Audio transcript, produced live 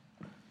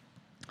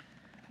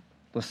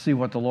let's see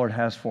what the Lord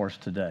has for us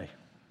today.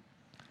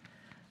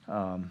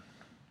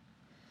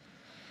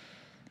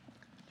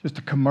 Just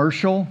a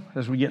commercial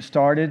as we get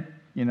started.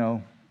 You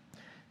know,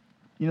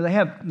 they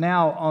have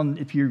now on,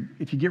 if you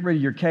get rid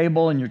of your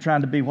cable and you're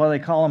trying to be, what do they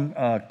call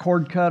them,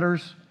 cord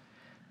cutters,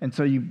 and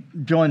so you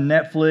join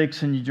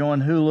Netflix and you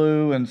join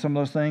Hulu and some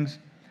of those things,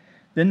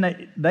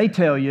 then they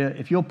tell you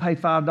if you'll pay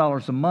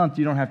 $5 a month,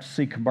 you don't have to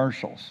see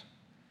commercials,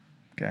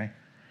 okay?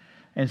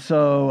 And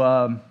so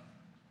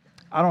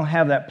I don't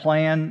have that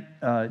plan.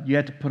 You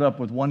have to put up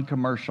with one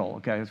commercial,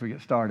 okay, as we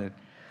get started.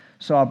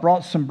 So I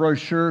brought some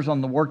brochures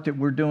on the work that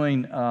we're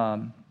doing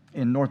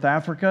in North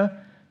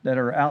Africa that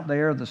are out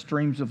there, the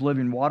Streams of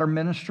Living Water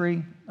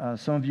Ministry.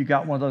 Some of you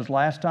got one of those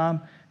last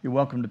time. You're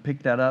welcome to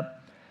pick that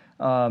up.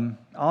 I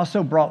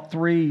also brought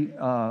 3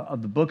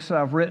 of the books that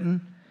I've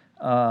written.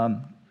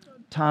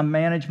 Time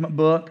management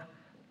book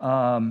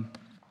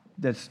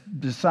that's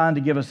designed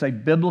to give us a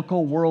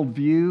biblical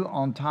worldview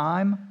on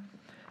time.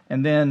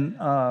 And then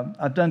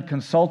I've done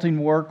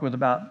consulting work with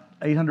about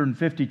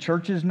 850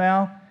 churches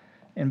now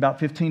in about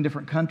 15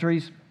 different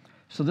countries.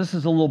 So this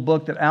is a little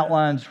book that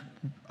outlines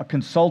a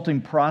consulting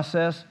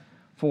process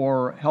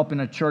for helping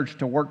a church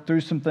to work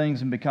through some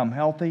things and become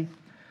healthy.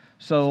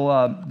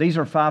 So these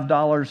are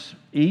 $5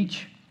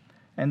 each.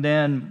 And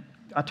then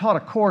I taught a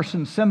course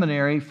in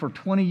seminary for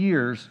 20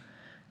 years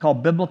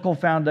called Biblical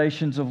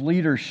Foundations of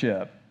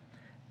Leadership.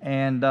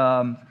 And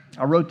I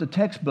wrote the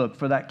textbook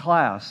for that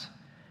class.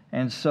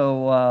 And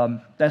so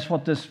that's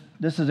what this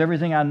is,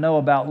 everything I know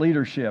about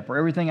leadership, or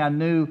everything I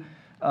knew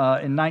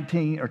in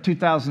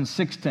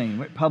 2016.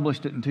 We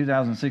published it in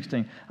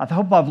 2016. I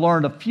hope I've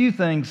learned a few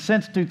things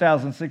since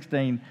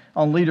 2016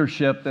 on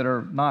leadership that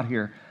are not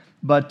here.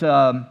 But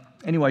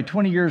anyway,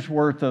 20 years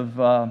worth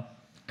of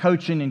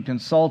coaching and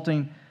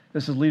consulting.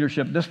 This is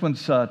leadership. This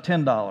one's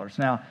 $10.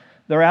 Now,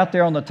 they're out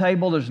there on the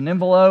table. There's an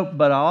envelope,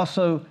 but I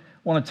also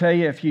want to tell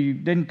you, if you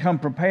didn't come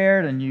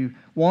prepared and you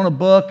want a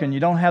book and you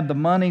don't have the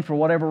money for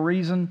whatever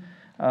reason,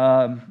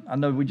 I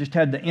know we just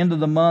had the end of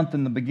the month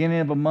and the beginning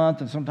of a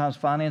month, and sometimes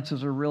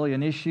finances are really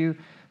an issue.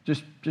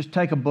 Just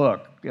take a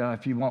book.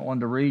 If you want one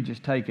to read,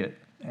 just take it,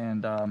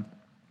 and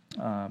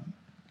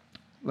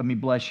let me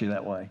bless you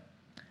that way.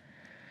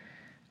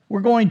 We're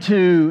going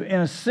to,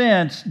 in a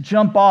sense,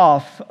 jump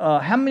off.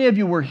 How many of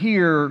you were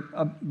here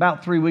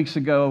about 3 weeks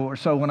ago or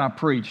so when I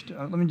preached?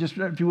 Let me just,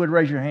 if you would,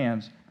 raise your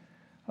hands.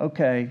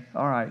 Okay,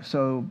 all right,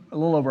 so a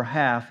little over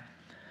half.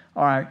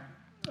 All right.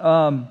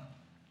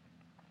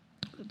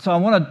 So I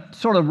want to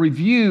sort of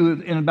review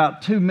in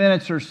about 2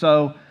 minutes or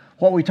so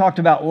what we talked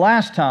about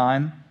last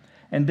time,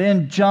 and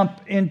then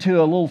jump into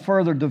a little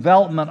further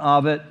development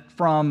of it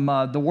from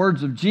the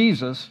words of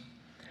Jesus.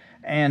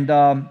 And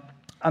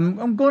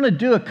I'm going to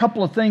do a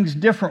couple of things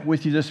different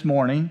with you this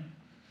morning.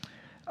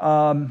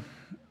 I'm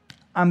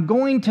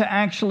going to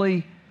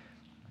actually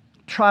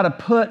try to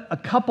put a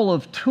couple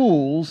of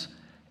tools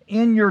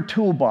in your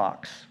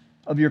toolbox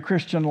of your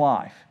Christian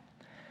life.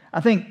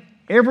 I think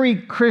every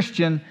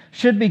Christian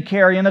should be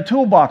carrying a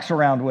toolbox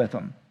around with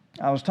them.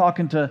 I was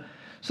talking to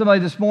somebody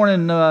this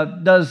morning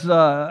does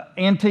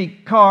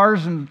antique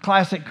cars and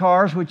classic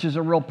cars, which is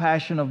a real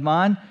passion of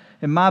mine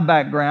in my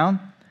background.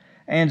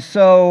 And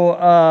so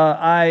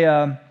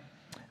I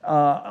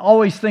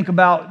always think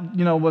about,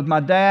 with my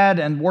dad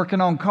and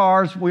working on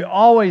cars, we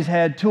always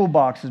had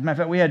toolboxes. Matter of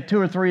fact, we had 2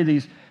 or 3 of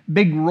these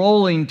big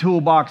rolling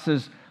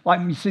toolboxes like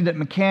you see that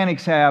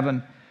mechanics have.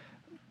 And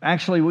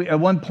actually, at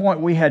one point,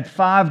 we had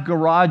 5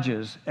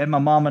 garages at my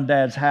mom and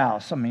dad's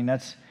house. I mean,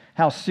 that's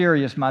how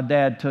serious my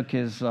dad took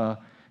his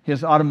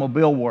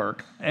automobile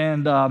work.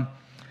 And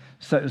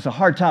so it was a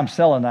hard time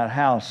selling that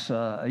house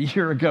a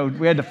year ago.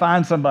 We had to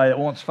find somebody that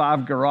wants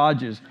 5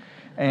 garages.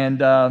 And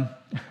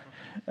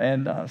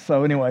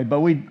so anyway, but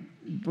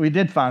we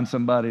did find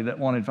somebody that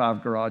wanted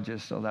 5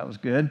 garages, so that was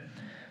good.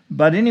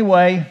 But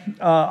anyway,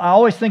 I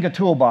always think of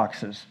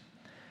toolboxes.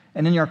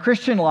 And in your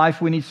Christian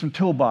life, we need some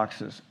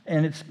toolboxes.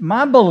 And it's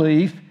my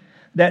belief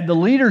that the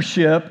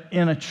leadership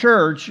in a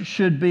church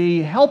should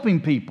be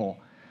helping people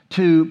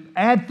to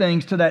add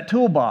things to that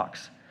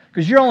toolbox.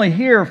 Because you're only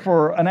here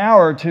for an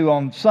hour or 2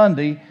 on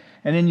Sunday,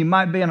 and then you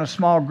might be in a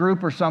small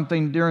group or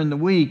something during the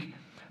week.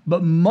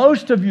 But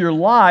most of your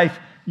life,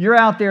 you're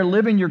out there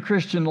living your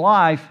Christian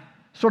life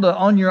sort of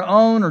on your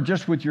own, or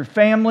just with your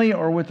family,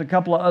 or with a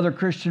couple of other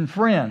Christian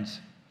friends.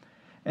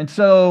 And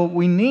so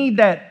we need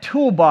that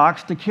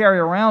toolbox to carry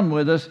around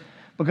with us,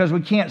 because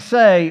we can't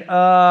say,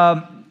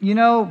 why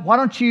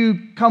don't you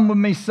come with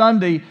me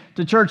Sunday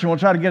to church and we'll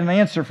try to get an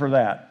answer for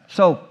that.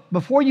 So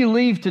before you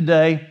leave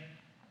today,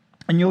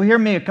 and you'll hear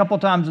me a couple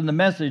times in the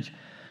message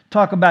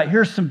talk about,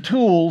 here's some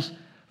tools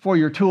for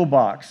your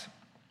toolbox.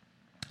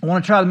 I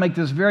want to try to make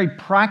this very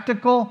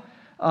practical,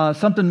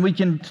 something we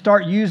can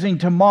start using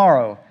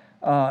tomorrow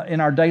in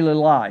our daily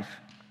life.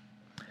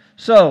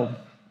 So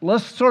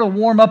let's sort of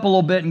warm up a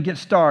little bit and get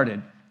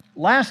started.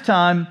 Last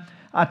time,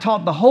 I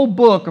taught the whole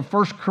book of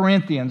 1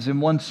 Corinthians in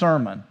one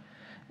sermon.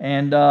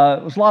 And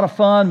it was a lot of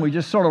fun. We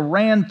just sort of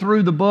ran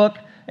through the book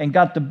and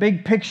got the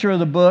big picture of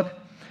the book.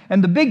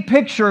 And the big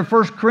picture of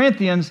 1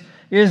 Corinthians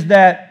is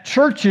that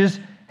churches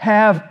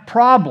have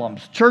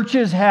problems.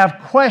 Churches have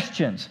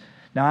questions.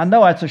 Now, I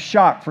know that's a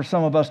shock for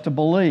some of us to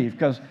believe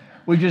because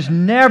we've just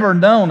never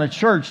known a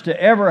church to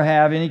ever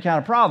have any kind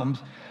of problems.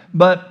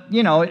 But,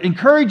 it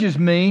encourages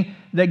me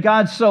that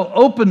God so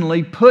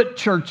openly put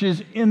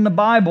churches in the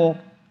Bible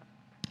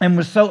and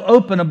was so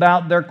open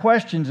about their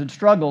questions and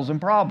struggles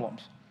and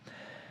problems.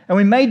 And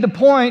we made the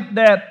point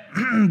that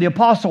the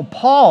Apostle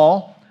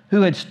Paul,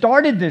 who had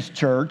started this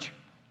church,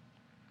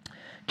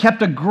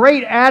 kept a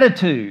great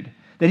attitude,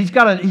 that he's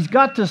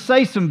got to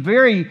say some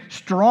very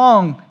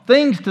strong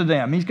things to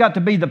them. He's got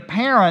to be the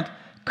parent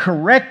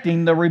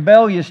correcting the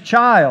rebellious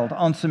child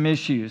on some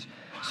issues.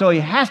 So he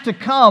has to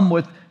come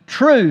with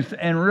truth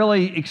and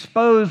really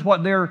expose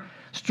what they're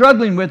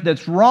struggling with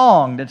that's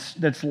wrong,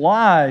 that's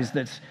lies,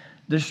 that's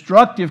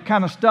destructive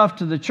kind of stuff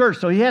to the church.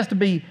 So he has to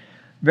be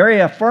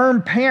a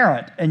firm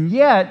parent. And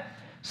yet,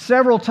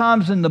 several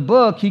times in the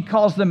book, he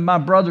calls them my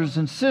brothers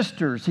and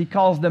sisters. He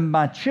calls them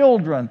my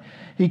children.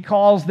 He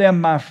calls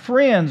them my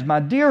friends, my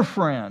dear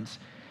friends.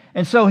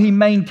 And so he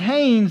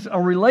maintains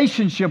a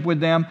relationship with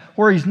them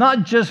where he's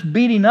not just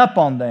beating up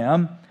on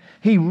them.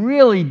 He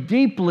really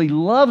deeply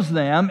loves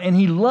them, and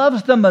he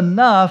loves them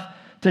enough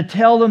to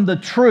tell them the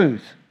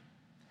truth.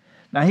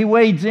 Now, he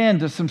wades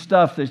into some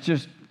stuff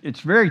it's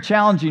very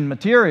challenging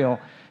material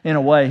in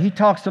a way. He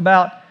talks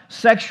about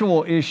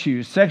sexual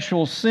issues,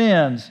 sexual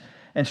sins,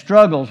 and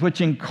struggles,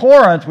 which in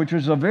Corinth, which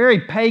was a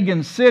very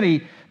pagan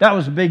city, that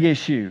was a big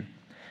issue.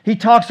 He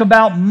talks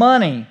about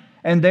money,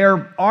 and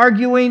they're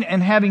arguing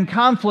and having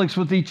conflicts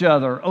with each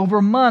other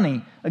over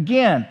money.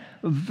 Again,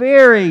 a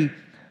very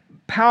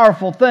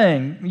powerful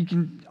thing. You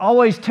can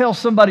always tell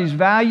somebody's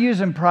values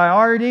and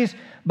priorities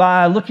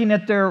by looking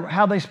at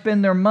how they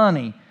spend their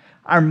money.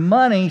 Our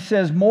money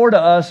says more to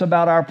us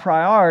about our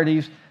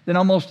priorities than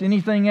almost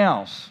anything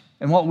else.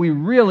 And what we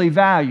really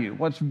value,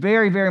 what's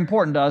very, very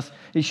important to us,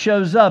 it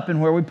shows up in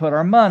where we put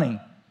our money.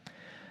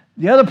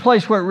 The other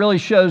place where it really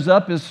shows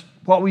up is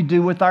what we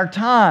do with our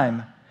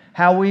time,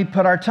 how we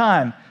put our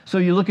time. So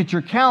you look at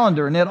your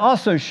calendar, and it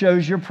also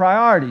shows your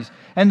priorities.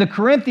 And the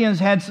Corinthians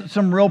had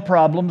some real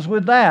problems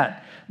with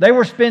that. They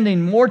were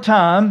spending more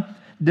time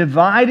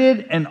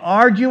divided and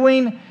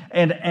arguing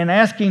and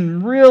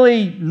asking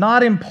really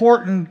not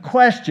important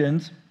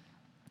questions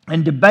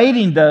and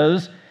debating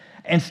those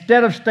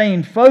instead of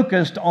staying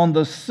focused on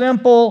the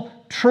simple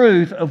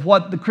truth of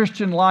what the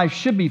Christian life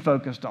should be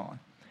focused on.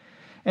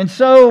 And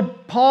so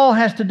Paul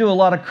has to do a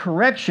lot of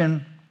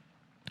correction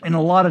in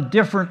a lot of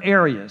different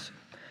areas.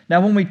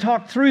 Now, when we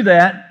talked through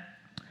that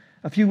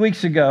a few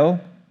weeks ago,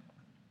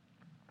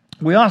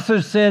 we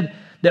also said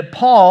that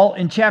Paul,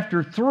 in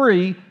chapter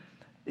 3,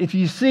 if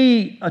you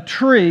see a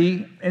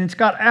tree and it's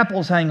got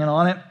apples hanging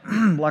on it,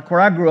 like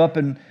where I grew up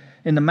in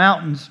the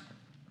mountains,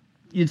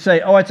 you'd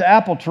say, oh, it's an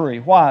apple tree.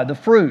 Why? The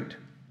fruit.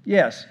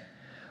 Yes.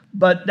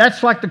 But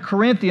that's like the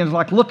Corinthians,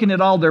 like looking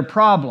at all their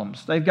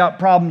problems. They've got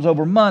problems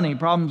over money,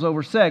 problems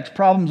over sex,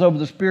 problems over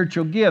the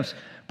spiritual gifts,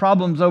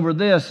 problems over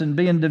this and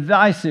being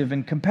divisive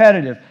and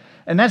competitive.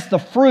 And that's the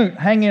fruit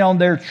hanging on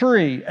their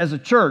tree as a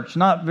church,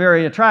 not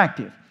very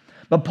attractive.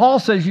 But Paul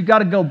says you've got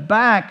to go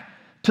back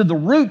to the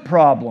root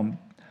problem.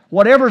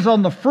 Whatever's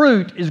on the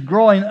fruit is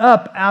growing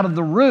up out of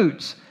the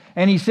roots.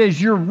 And he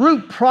says your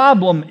root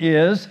problem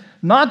is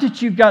not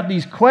that you've got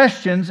these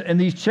questions and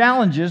these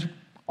challenges.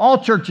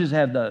 All churches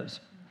have those.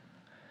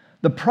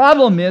 The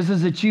problem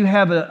is that you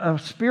have a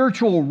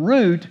spiritual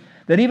root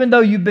that even though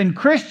you've been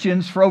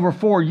Christians for over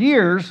 4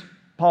 years,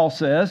 Paul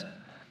says,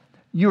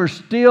 you're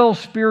still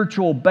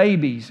spiritual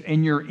babies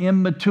and you're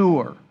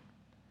immature.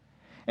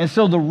 And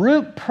so the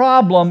root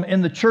problem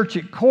in the church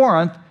at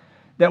Corinth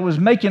that was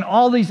making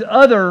all these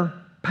other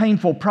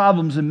painful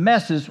problems and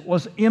messes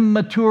was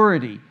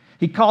immaturity.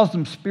 He calls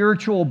them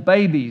spiritual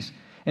babies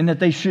and that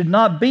they should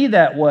not be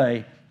that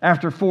way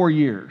after 4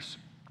 years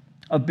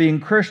of being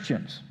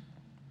Christians.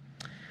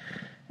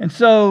 And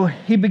so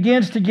he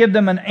begins to give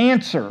them an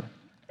answer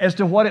as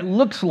to what it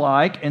looks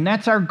like, and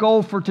that's our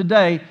goal for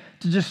today,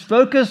 to just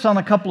focus on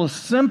a couple of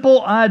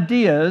simple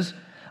ideas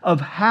of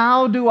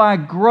how do I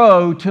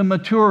grow to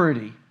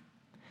maturity?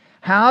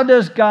 How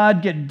does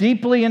God get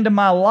deeply into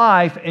my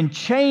life and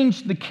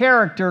change the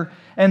character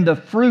and the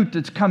fruit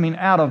that's coming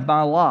out of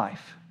my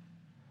life?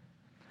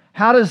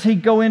 How does He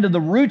go into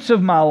the roots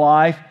of my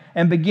life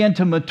and begin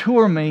to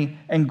mature me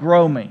and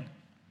grow me?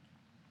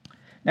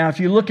 Now,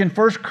 if you look in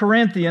 1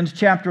 Corinthians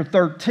chapter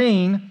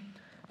 13,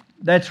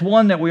 that's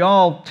one that we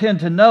all tend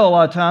to know a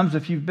lot of times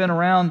if you've been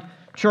around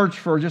church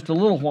for just a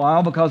little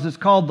while, because it's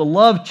called the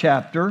love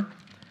chapter.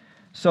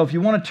 So if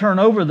you want to turn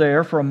over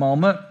there for a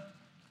moment,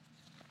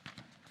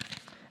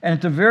 and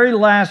at the very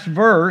last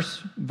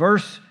verse,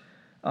 verse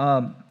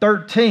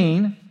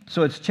 13,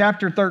 so it's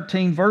chapter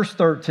 13, verse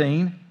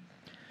 13,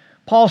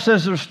 Paul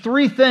says there's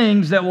 3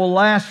 things that will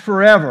last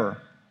forever.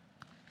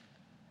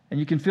 And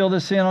you can fill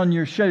this in on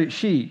your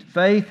sheet.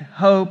 Faith,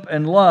 hope,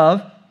 and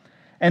love.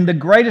 And the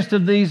greatest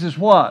of these is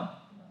what?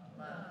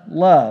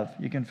 Love.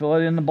 You can fill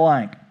it in the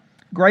blank.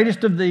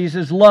 Greatest of these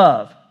is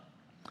love.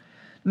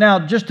 Now,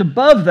 just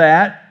above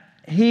that,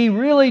 he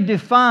really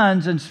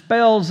defines and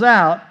spells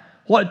out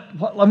what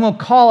I'm going to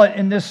call it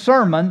in this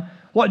sermon,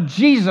 what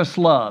Jesus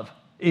love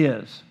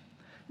is.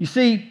 You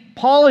see,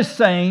 Paul is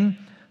saying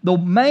the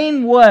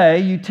main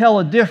way you tell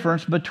a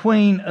difference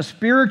between a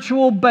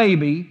spiritual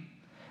baby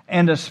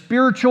and a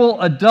spiritual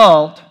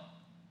adult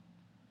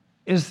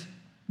is,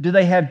 do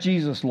they have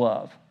Jesus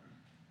love?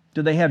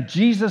 Do they have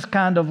Jesus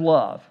kind of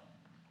love?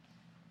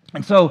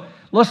 And so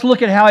let's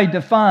look at how he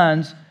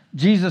defines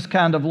Jesus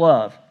kind of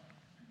love.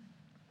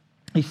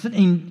 He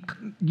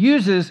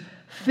uses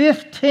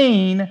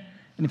 15, and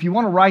if you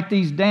want to write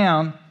these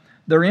down,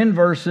 they're in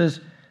verses,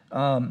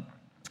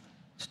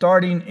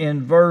 starting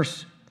in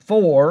verse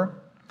 4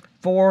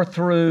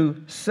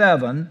 through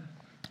 7.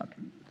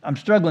 I'm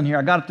struggling here.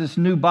 I got this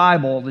new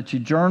Bible that you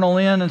journal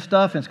in and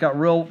stuff, and it's got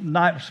real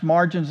nice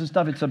margins and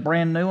stuff. It's a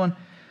brand new one.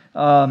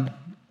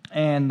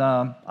 And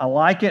I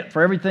like it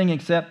for everything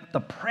except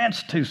the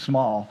print's too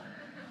small.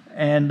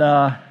 And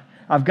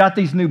I've got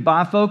these new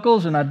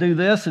bifocals, and I do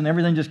this, and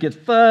everything just gets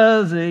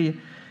fuzzy.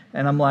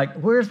 And I'm like,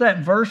 where's that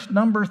verse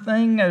number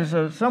thing?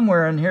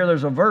 Somewhere in here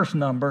there's a verse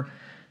number.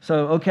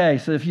 So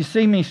if you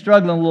see me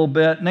struggling a little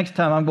bit, next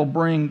time I'm going to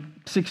bring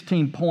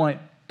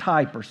 16-point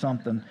type or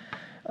something.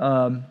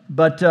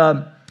 But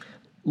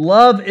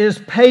love is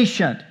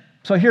patient.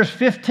 So here's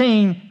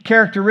 15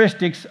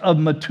 characteristics of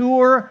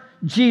mature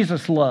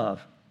Jesus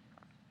love.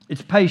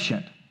 It's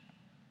patient.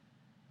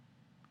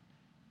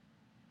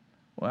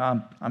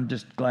 Well, I'm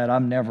just glad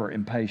I'm never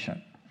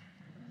impatient.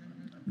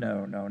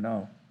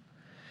 No.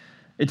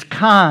 It's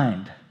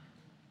kind.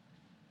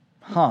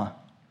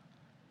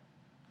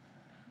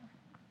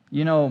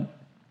 You know,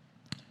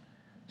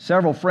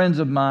 several friends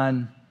of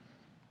mine,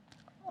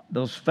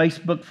 those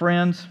Facebook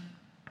friends,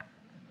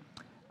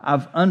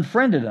 I've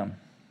unfriended them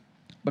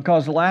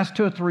because the last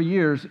 2 or 3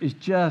 years is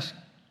just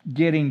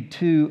getting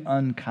too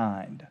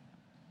unkind.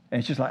 And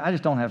it's just like, I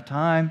just don't have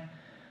time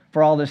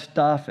for all this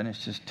stuff, and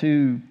it's just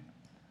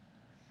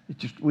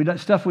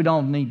stuff we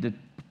don't need to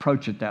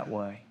approach it that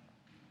way.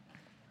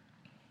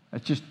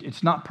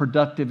 It's not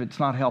productive, it's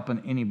not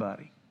helping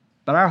anybody.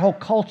 But our whole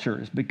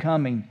culture is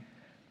becoming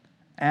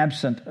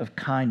absent of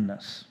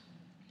kindness.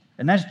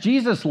 And that's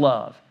Jesus'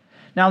 love.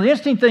 Now, the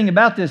interesting thing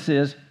about this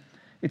is,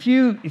 if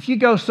you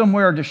go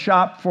somewhere to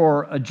shop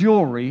for a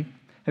jewelry,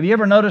 have you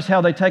ever noticed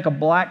how they take a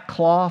black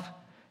cloth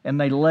and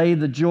they lay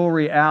the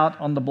jewelry out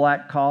on the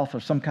black cloth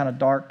or some kind of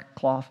dark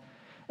cloth,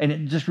 and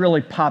it just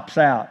really pops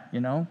out, you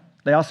know?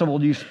 They also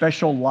will use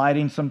special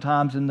lighting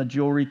sometimes in the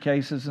jewelry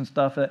cases and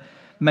stuff that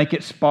make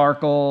it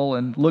sparkle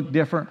and look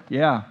different.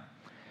 Yeah.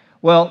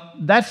 Well,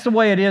 that's the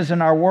way it is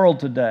in our world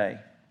today.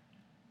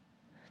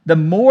 The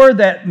more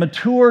that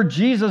mature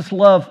Jesus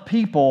love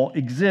people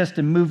exist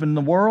and move in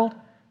the world,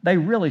 they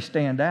really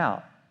stand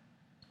out.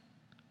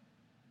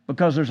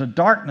 Because there's a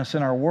darkness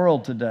in our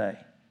world today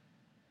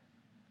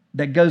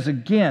that goes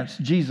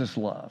against Jesus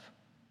love.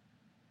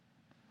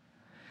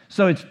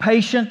 So it's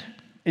patient,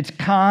 it's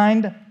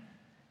kind,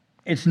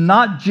 it's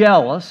not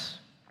jealous.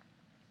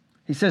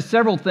 He says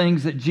several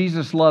things that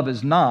Jesus love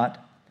is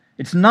not.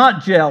 It's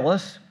not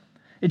jealous,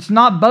 it's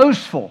not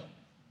boastful,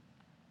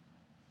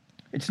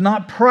 it's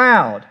not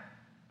proud,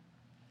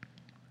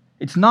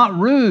 it's not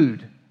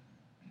rude,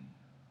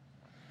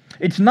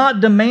 it's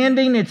not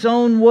demanding its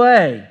own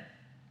way.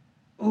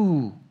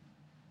 Ooh,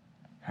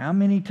 how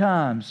many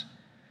times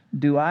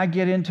do I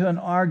get into an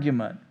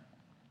argument?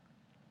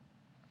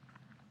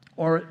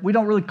 Or we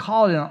don't really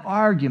call it an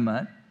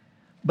argument,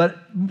 but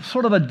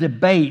sort of a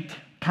debate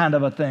kind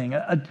of a thing,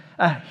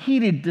 a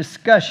heated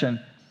discussion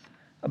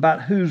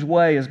about whose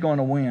way is going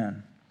to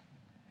win.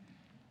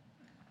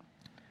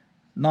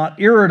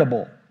 Not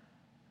irritable.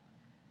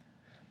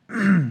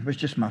 It's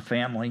just my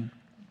family.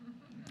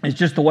 It's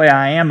just the way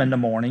I am in the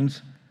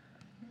mornings.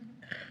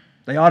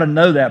 They ought to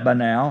know that by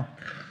now.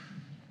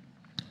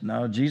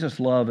 No, Jesus'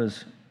 love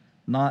is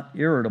not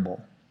irritable.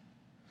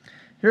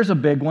 Here's a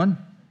big one.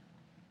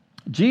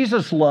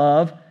 Jesus'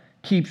 love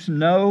keeps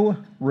no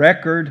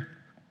record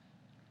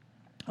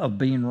of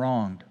being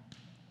wronged.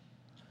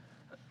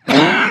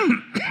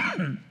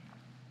 How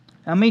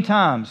many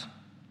times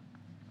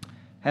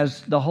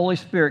has the Holy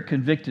Spirit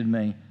convicted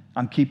me?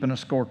 I'm keeping a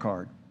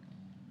scorecard.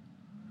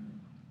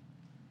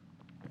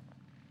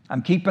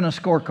 I'm keeping a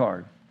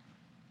scorecard.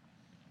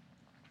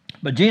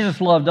 But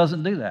Jesus' love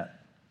doesn't do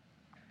that.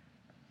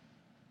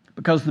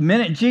 Because the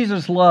minute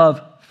Jesus'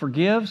 love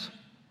forgives,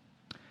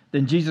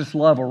 then Jesus'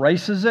 love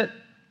erases it.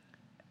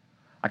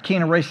 I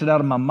can't erase it out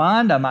of my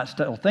mind. I might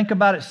still think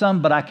about it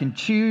some, but I can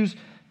choose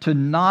to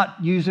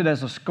not use it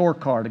as a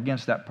scorecard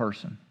against that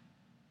person.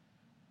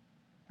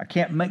 I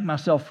can't make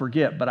myself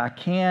forget, but I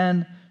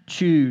can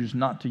choose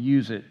not to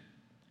use it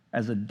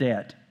as a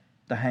debt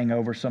to hang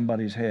over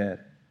somebody's head.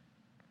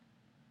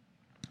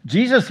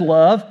 Jesus'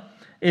 love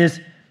is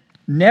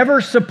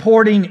never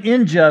supporting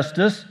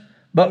injustice,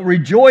 but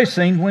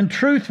rejoicing when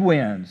truth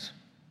wins.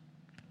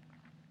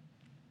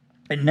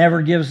 It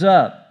never gives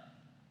up.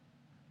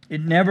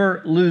 It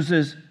never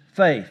loses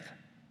faith.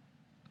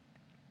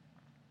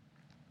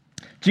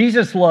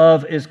 Jesus'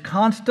 love is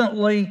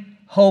constantly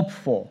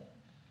hopeful.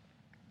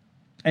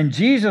 And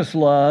Jesus'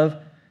 love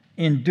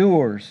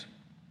endures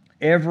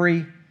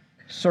every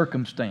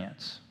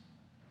circumstance.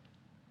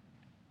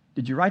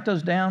 Did you write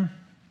those down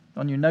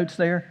on your notes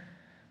there?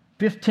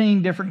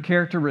 15 different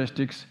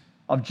characteristics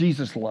of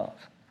Jesus' love.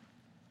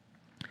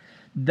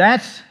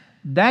 That's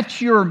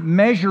your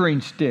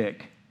measuring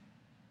stick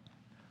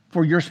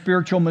for your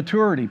spiritual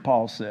maturity,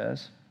 Paul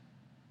says.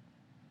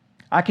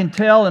 I can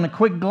tell in a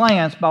quick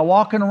glance by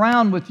walking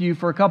around with you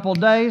for a couple of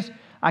days,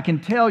 I can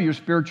tell your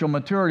spiritual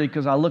maturity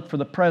because I look for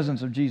the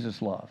presence of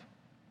Jesus' love.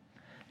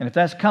 And if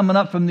that's coming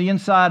up from the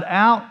inside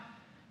out,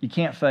 you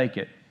can't fake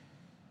it.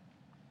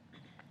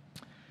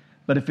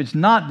 But if it's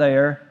not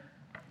there,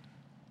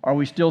 are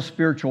we still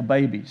spiritual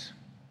babies?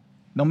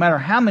 No matter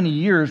how many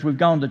years we've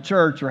gone to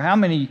church or how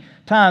many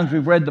times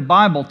we've read the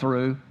Bible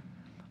through,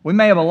 we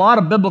may have a lot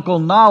of biblical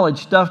knowledge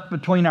stuffed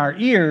between our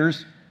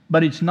ears,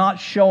 but it's not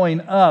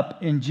showing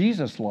up in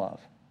Jesus' love.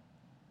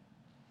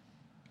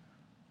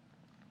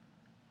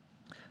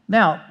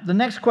 Now, the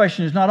next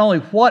question is not only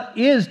what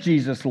is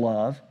Jesus'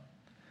 love,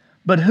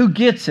 but who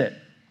gets it?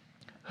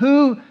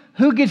 Who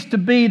gets to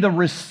be the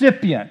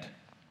recipient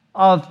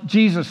of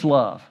Jesus'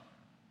 love?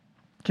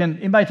 Can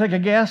anybody take a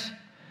guess?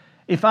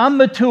 If I'm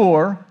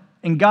mature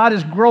and God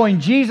is growing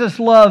Jesus'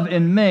 love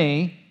in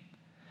me,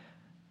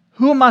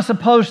 who am I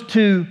supposed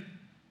to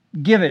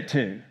give it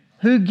to?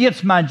 Who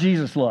gets my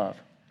Jesus love?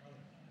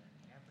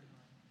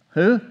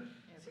 Who?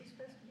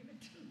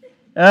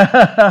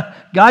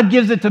 God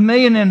gives it to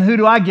me, and then who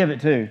do I give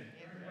it to?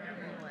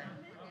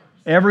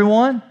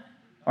 Everyone?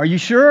 Are you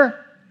sure?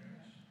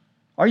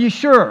 Are you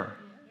sure?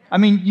 I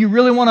mean, you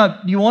really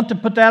want to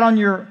put that on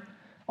your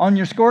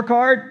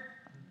scorecard?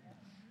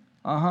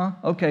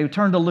 Okay,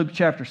 turn to Luke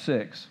chapter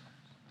 6.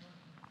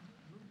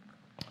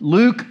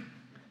 Luke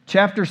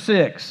chapter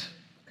 6.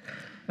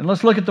 And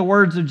let's look at the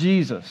words of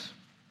Jesus.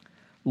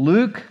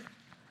 Luke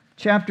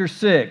chapter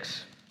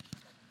 6.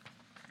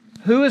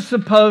 Who is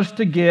supposed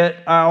to get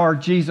our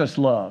Jesus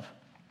love?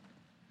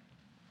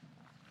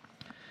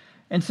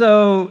 And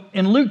so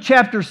in Luke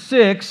chapter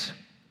 6,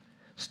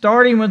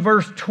 starting with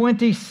verse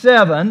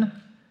 27,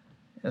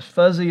 as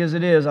fuzzy as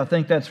it is, I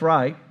think that's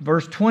right.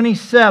 Verse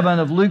 27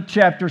 of Luke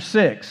chapter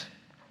 6.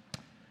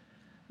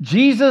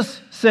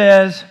 Jesus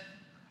says,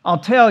 I'll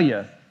tell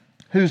you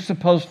who's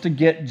supposed to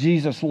get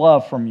Jesus'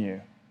 love from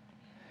you.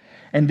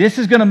 And this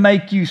is going to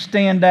make you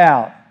stand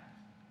out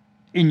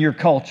in your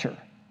culture.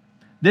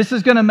 This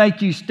is going to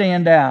make you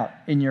stand out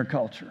in your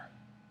culture.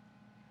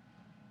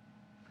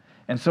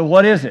 And so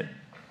what is it?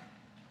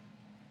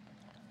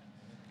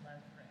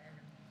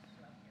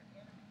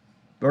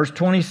 Verse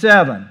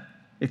 27.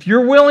 If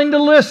you're willing to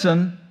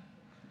listen,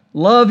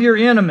 love your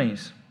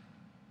enemies.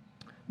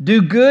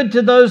 Do good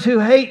to those who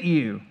hate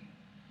you.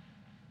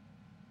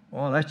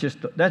 Well,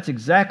 that's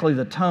exactly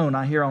the tone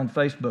I hear on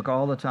Facebook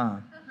all the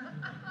time.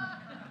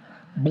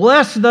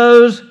 Bless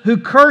those who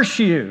curse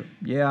you.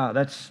 Yeah,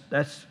 that's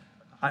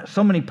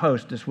so many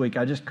posts this week.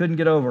 I just couldn't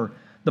get over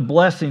the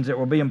blessings that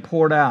were being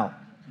poured out.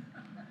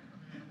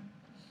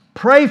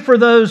 Pray for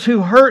those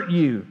who hurt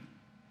you.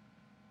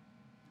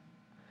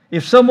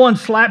 If someone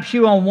slaps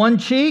you on one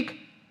cheek,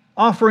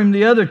 offer him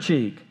the other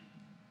cheek.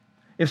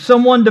 If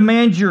someone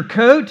demands your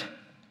coat,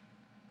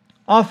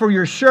 offer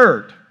your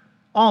shirt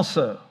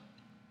also.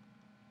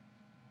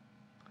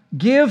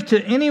 Give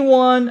to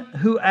anyone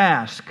who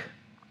asks.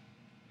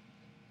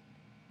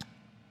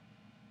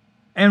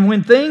 And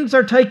when things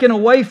are taken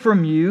away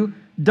from you,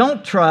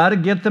 don't try to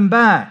get them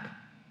back.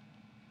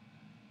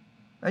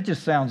 That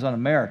just sounds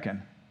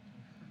un-American.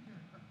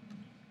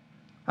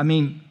 I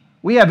mean,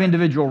 we have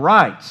individual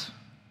rights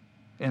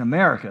in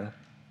America.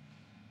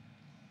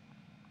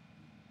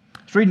 I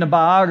was reading a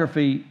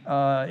biography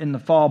in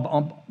the fall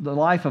on the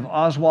life of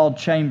Oswald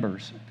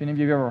Chambers. If any of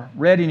you have ever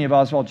read any of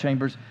Oswald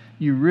Chambers,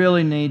 you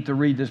really need to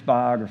read this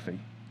biography.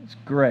 It's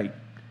great.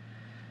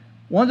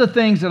 One of the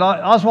things that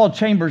Oswald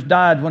Chambers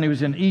died when he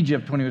was in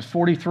Egypt when he was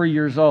 43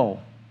 years old.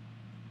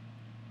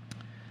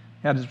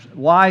 He had his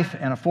wife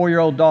and a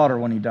 4-year-old daughter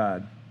when he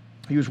died.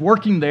 He was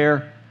working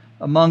there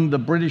among the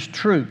British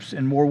troops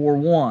in World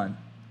War I.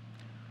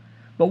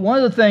 But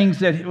one of the things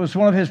that it was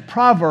one of his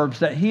proverbs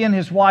that he and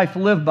his wife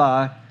lived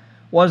by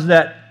was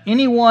that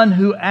anyone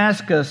who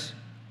asks us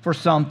for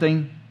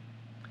something,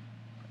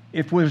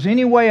 if there's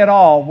any way at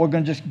all, we're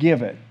going to just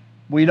give it.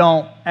 We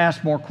don't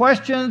ask more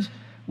questions.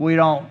 We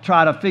don't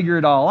try to figure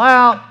it all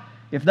out.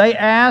 If they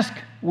ask,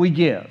 we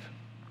give.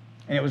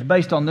 And it was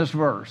based on this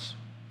verse.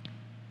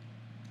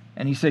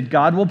 And he said,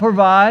 God will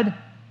provide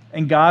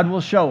and God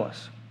will show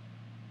us.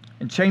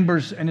 And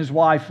Chambers and his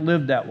wife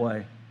lived that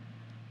way.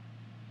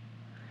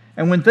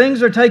 And when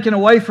things are taken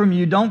away from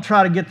you, don't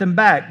try to get them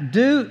back.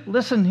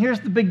 Listen, here's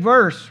the big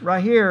verse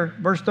right here,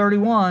 verse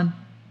 31.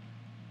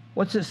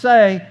 What's it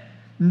say?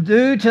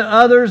 Do to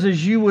others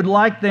as you would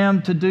like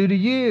them to do to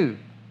you.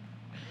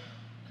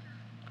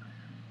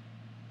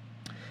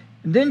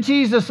 And then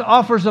Jesus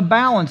offers a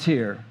balance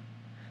here.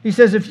 He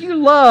says, if you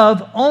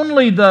love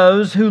only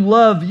those who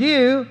love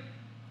you,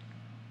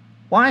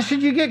 why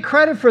should you get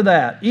credit for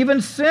that?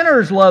 Even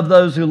sinners love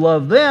those who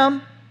love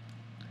them.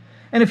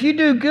 And if you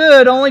do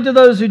good only to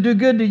those who do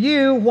good to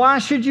you, why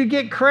should you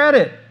get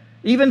credit?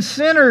 Even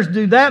sinners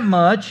do that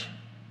much.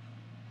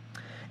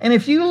 And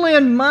if you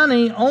lend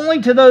money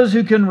only to those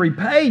who can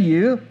repay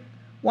you,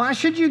 why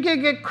should you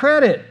get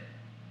credit?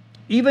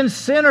 Even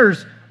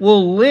sinners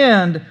will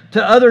lend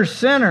to other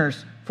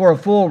sinners for a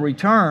full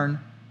return.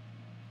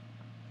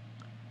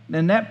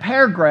 In that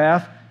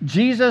paragraph,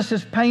 Jesus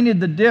has painted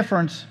the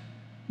difference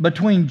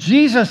between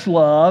Jesus'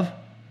 love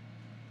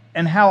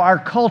and how our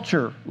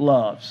culture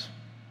loves.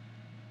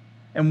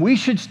 And we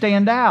should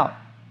stand out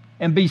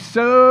and be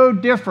so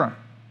different.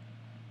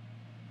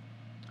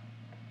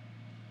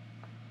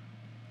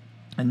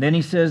 And then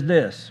he says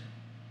this,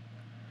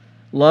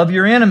 love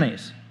your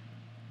enemies.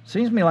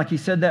 Seems to me like he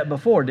said that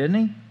before,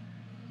 didn't he?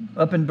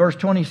 Up in verse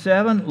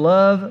 27,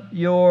 love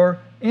your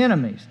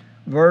enemies.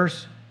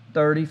 Verse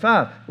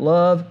 35,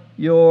 love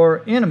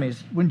your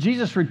enemies. When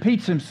Jesus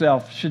repeats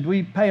himself, should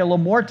we pay a little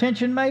more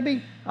attention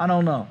maybe? I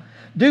don't know.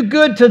 Do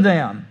good to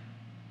them.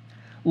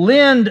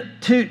 Lend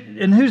to,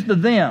 and who's the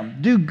them?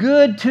 Do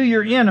good to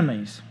your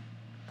enemies.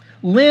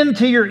 Lend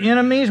to your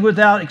enemies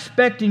without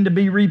expecting to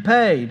be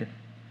repaid.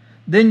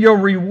 Then your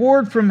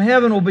reward from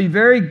heaven will be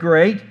very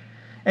great,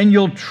 and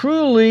you'll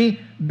truly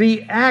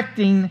be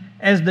acting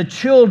as the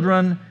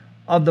children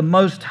of the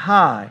Most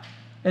High.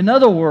 In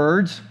other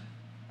words,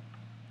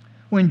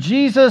 when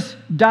Jesus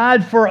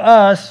died for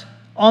us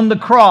on the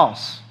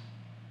cross,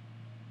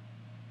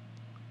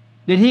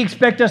 did he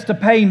expect us to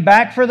pay him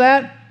back for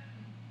that?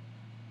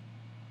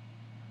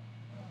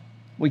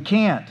 We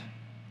can't.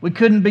 We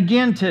couldn't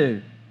begin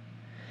to.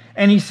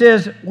 And he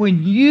says,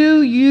 when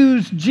you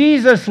use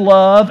Jesus'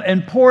 love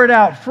and pour it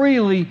out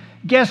freely,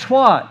 guess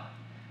what?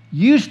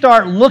 You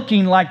start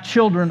looking like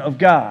children of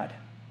God.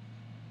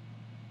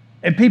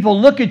 And people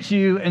look at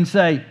you and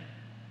say,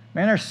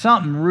 man, there's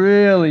something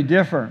really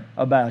different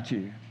about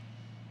you.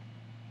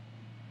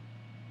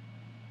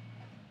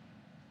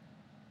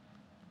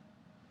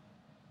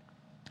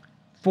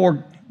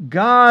 For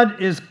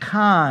God is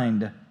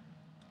kind.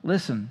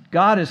 Listen,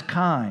 God is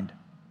kind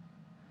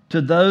to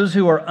those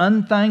who are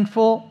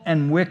unthankful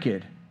and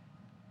wicked.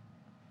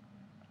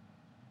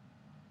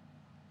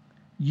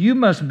 You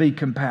must be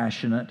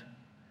compassionate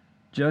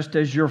just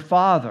as your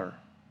Father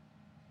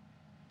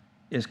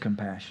is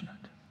compassionate.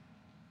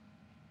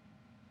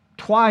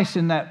 Twice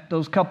in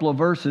those couple of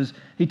verses,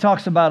 he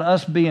talks about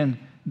us being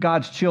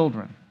God's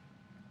children,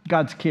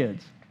 God's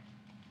kids.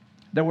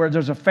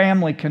 There's a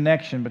family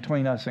connection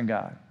between us and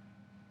God.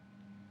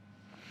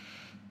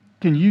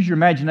 Can you use your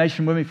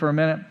imagination with me for a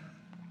minute?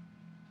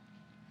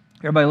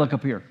 Everybody look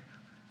up here.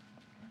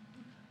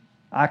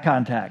 Eye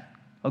contact.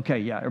 Okay,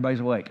 yeah, everybody's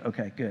awake.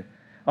 Okay, good.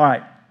 All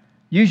right,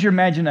 use your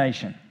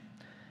imagination.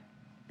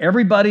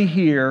 Everybody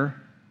here,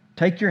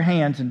 take your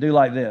hands and do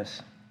like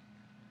this.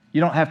 You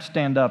don't have to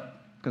stand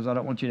up because I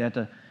don't want you to have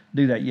to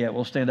do that yet.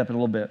 We'll stand up in a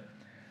little bit.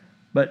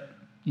 But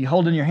you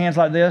hold in your hands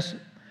like this.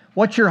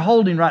 What you're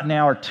holding right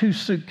now are 2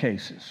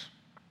 suitcases.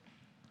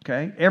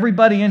 Okay?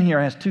 Everybody in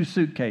here has 2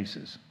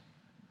 suitcases.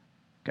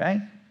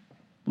 Okay?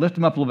 Lift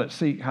them up a little bit,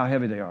 see how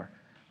heavy they are.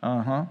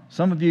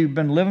 Some of you have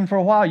been living for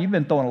a while. You've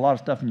been throwing a lot of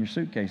stuff in your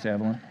suitcase,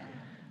 Evelyn.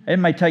 It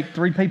may take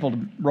 3 people to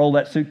roll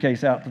that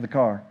suitcase out to the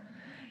car.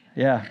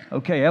 Yeah,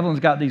 okay,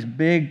 Evelyn's got these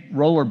big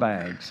roller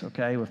bags,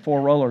 okay, with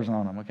 4 rollers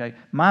on them, okay.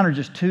 Mine are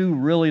just 2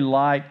 really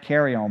light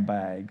carry-on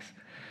bags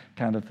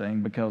kind of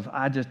thing because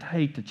I just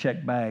hate to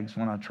check bags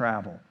when I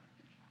travel.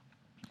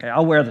 Okay,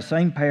 I'll wear the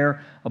same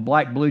pair of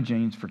black blue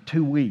jeans for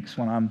 2 weeks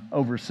when I'm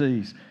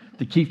overseas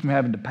to keep from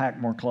having to pack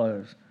more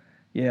clothes.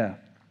 Yeah.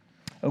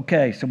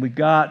 Okay, so we've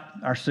got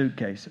our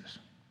suitcases.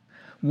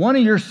 One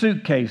of your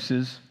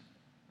suitcases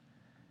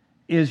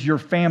is your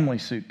family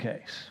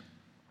suitcase.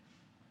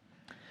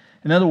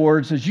 In other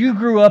words, as you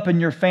grew up in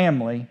your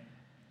family,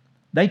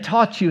 they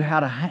taught you how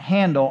to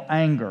handle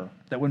anger.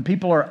 That when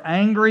people are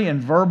angry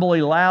and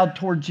verbally loud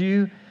towards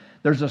you,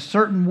 there's a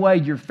certain way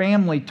your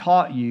family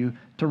taught you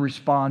to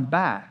respond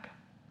back.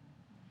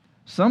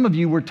 Some of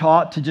you were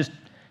taught to just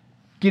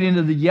get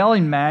into the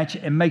yelling match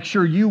and make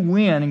sure you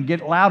win and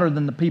get louder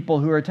than the people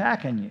who are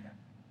attacking you.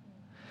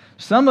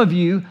 Some of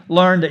you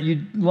learned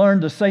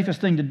the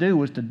safest thing to do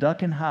was to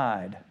duck and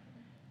hide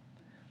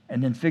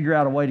and then figure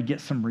out a way to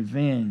get some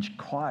revenge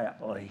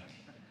quietly.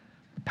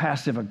 The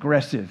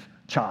passive-aggressive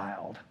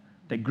child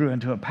that grew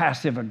into a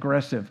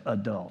passive-aggressive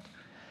adult.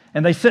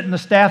 And they sit in the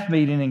staff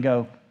meeting and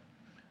go,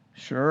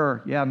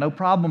 sure, yeah, no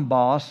problem,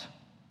 boss.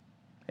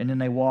 And then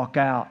they walk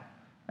out.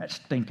 That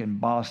stinking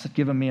boss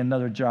giving me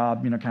another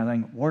job, kind of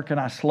thing. Where can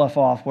I slough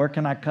off? Where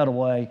can I cut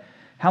away?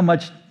 How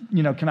much,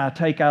 can I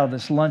take out of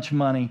this lunch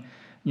money,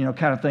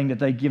 kind of thing that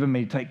they've given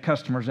me to take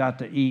customers out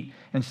to eat.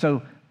 And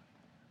so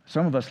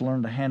some of us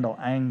learn to handle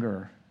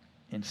anger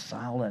in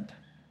silent,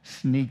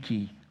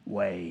 sneaky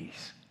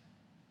ways.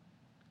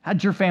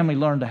 How'd your family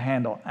learn to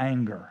handle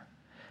anger?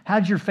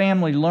 How'd your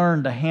family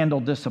learn to handle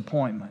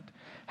disappointment?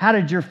 How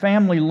did your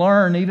family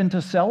learn even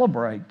to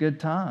celebrate good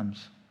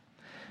times?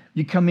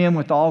 You come in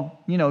with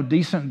all,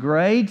 decent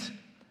grades,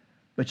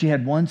 but you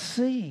had 1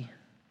 C.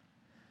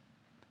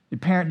 Your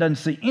parent doesn't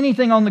see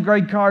anything on the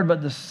grade card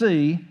but the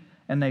C,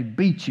 and they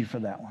beat you for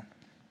that one.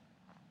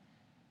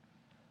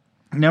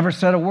 Never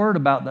said a word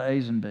about the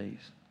A's and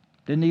B's.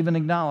 Didn't even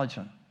acknowledge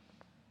them.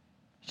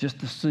 Just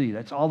the C.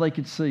 That's all they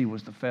could see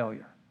was the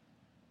failure.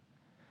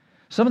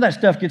 Some of that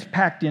stuff gets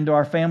packed into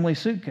our family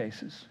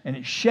suitcases, and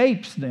it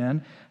shapes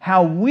then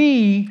how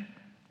we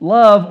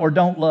love or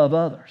don't love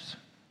others.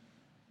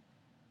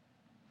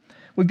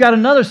 We've got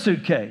another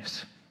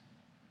suitcase.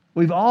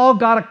 We've all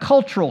got a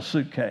cultural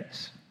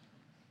suitcase.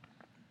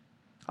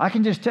 I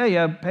can just tell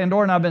you,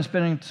 Pandora and I have been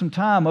spending some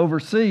time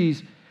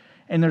overseas,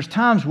 and there's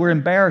times we're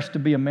embarrassed to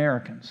be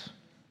Americans.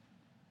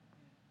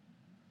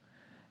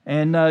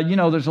 And,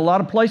 there's a lot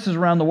of places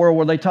around the world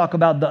where they talk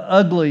about the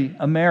ugly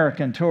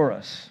American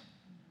tourists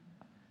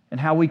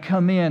and how we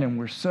come in and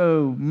we're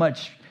so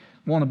much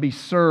want to be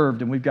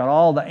served and we've got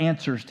all the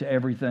answers to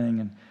everything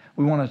and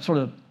we want to sort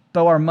of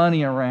throw our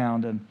money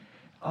around and,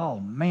 oh,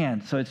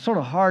 man. So it's sort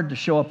of hard to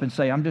show up and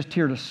say, I'm just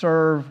here to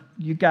serve.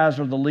 You guys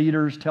are the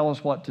leaders. Tell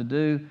us what to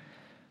do.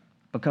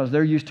 Because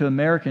they're used to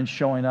Americans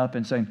showing up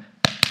and saying,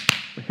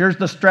 here's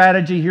the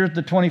strategy, here's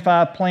the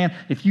 25 plan.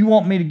 If you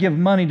want me to give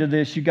money to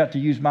this, you got to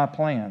use my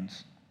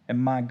plans and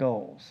my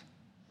goals.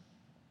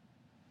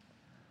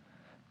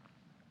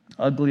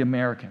 Ugly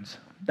Americans.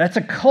 That's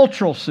a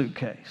cultural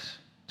suitcase.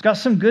 It's got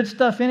some good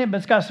stuff in it, but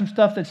it's got some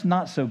stuff that's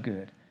not so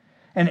good.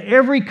 And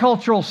every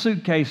cultural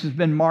suitcase has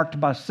been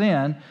marked by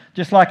sin,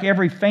 just like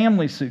every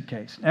family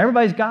suitcase.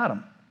 Everybody's got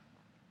them.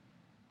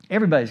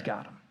 Everybody's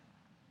got them.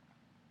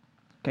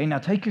 Okay, now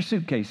take your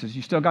suitcases.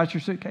 You still got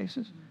your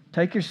suitcases?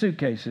 Take your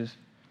suitcases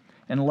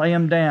and lay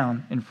them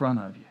down in front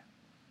of you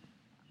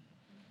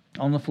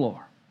on the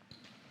floor.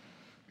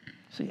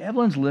 See,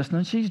 Evelyn's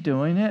listening. She's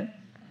doing it.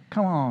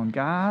 Come on,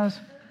 guys.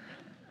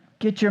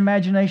 Get your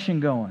imagination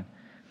going.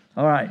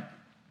 All right.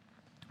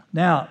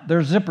 Now,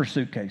 there's zipper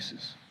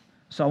suitcases.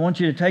 So I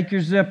want you to take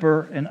your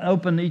zipper and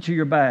open each of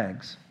your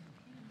bags.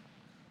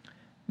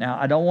 Now,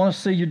 I don't want to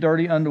see your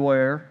dirty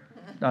underwear.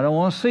 I don't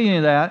want to see any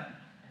of that.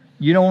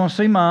 You don't want to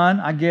see mine.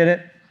 I get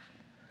it.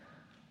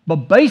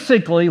 But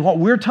basically, what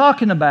we're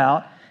talking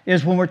about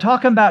is when we're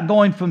talking about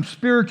going from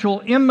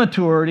spiritual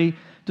immaturity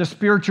to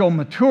spiritual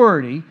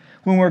maturity,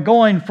 when we're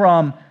going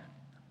from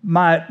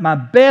my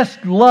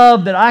best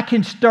love that I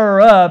can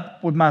stir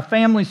up with my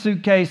family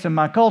suitcase and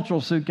my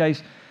cultural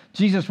suitcase,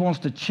 Jesus wants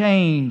to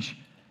change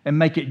and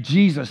make it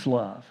Jesus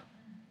love.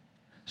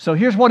 So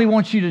here's what He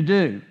wants you to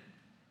do.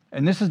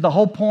 And this is the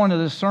whole point of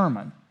this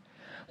sermon.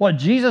 What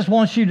Jesus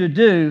wants you to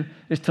do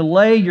is to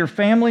lay your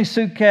family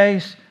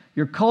suitcase,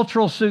 your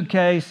cultural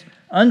suitcase,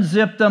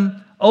 unzip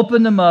them,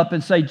 open them up,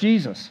 and say,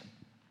 Jesus,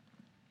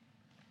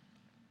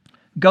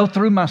 go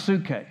through my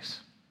suitcase.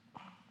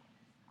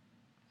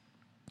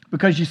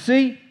 Because you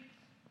see,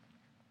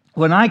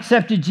 when I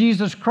accepted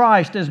Jesus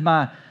Christ as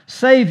my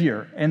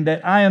Savior and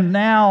that I am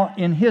now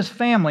in His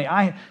family,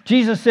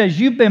 Jesus says,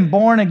 you've been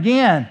born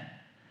again.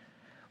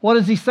 What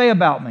does He say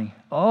about me?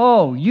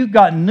 Oh, you've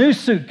got new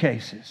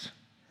suitcases.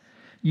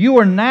 You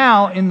are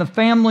now in the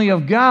family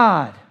of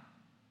God,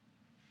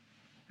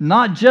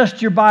 not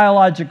just your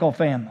biological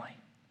family.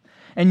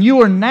 And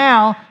you are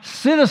now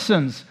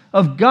citizens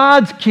of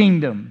God's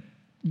kingdom,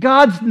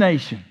 God's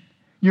nation.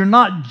 You're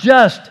not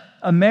just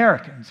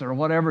Americans or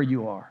whatever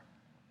you are.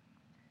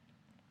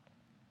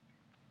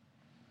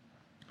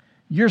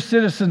 You're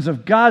citizens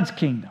of God's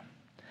kingdom.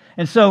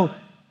 And so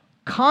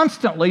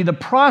constantly the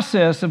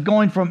process of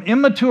going from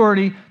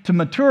immaturity to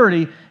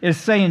maturity is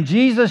saying,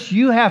 Jesus,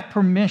 you have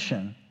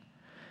permission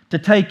to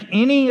take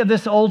any of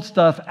this old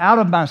stuff out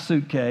of my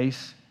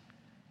suitcase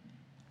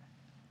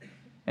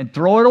and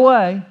throw it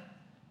away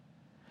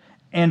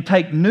and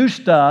take new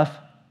stuff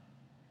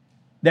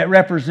that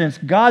represents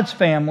God's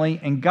family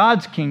and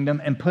God's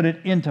kingdom and put it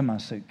into my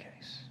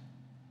suitcase.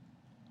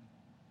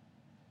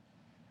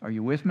 Are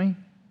you with me?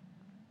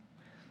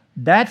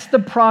 That's the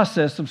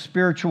process of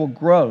spiritual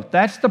growth.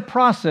 That's the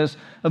process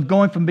of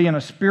going from being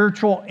a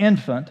spiritual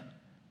infant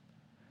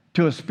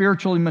to a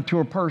spiritually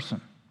mature person.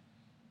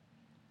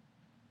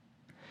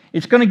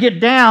 It's going to get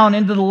down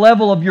into the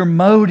level of your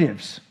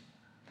motives.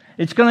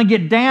 It's going to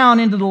get down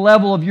into the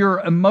level of your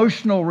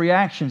emotional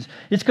reactions.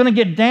 It's going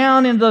to get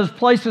down into those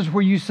places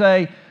where you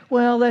say,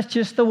 well, that's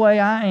just the way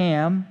I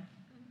am.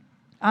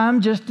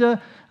 I'm just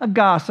a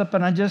gossip,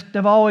 and I just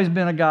have always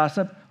been a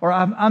gossip. Or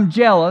I'm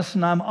jealous,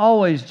 and I'm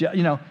always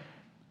jealous.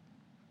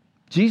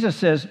 Jesus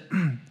says,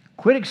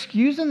 quit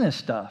excusing this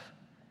stuff.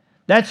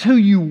 That's who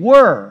you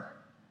were.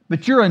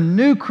 But you're a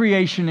new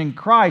creation in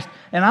Christ,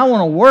 and I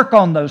want to work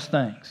on those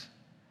things.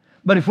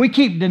 But if we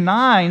keep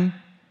denying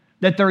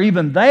that they're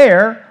even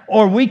there,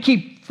 or we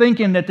keep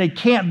thinking that they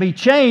can't be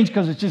changed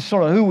because it's just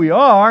sort of who we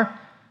are,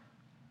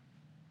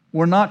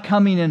 we're not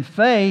coming in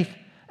faith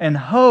and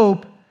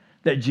hope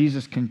that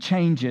Jesus can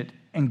change it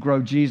and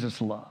grow Jesus'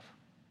 love.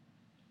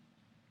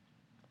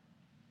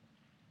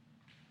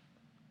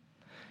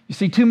 You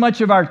see, too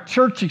much of our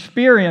church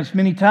experience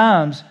many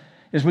times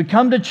is we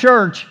come to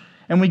church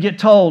and we get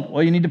told,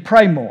 well, you need to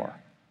pray more.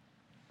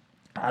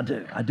 I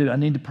do. I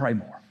need to pray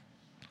more.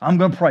 I'm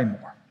going to pray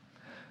more.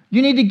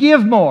 You need to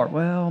give more.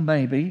 Well,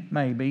 maybe,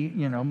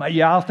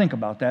 yeah, I'll think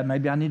about that.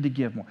 Maybe I need to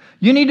give more.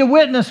 You need to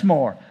witness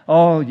more.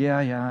 Oh,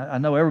 yeah, I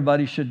know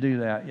everybody should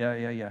do that.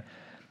 Yeah.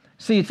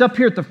 See, it's up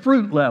here at the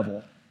fruit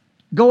level.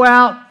 Go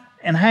out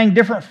and hang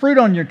different fruit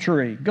on your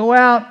tree. Go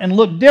out and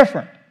look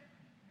different.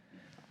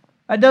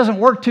 That doesn't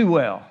work too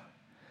well.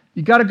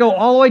 You've got to go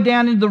all the way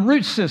down into the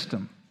root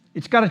system.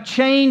 It's got to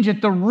change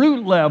at the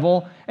root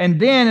level, and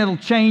then it'll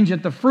change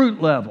at the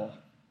fruit level.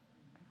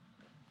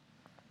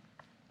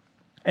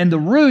 And the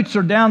roots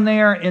are down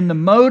there in the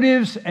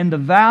motives and the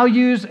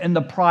values and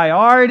the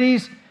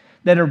priorities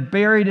that are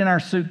buried in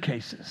our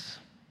suitcases.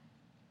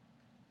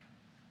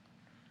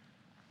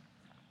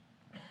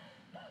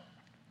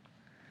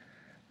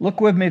 Look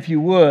with me, if you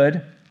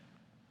would,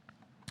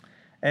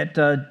 at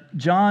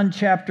John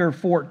chapter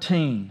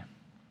 14.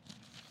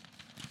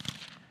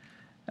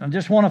 And I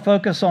just want to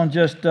focus on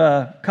just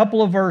a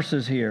couple of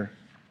verses here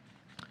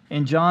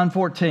in John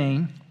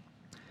 14.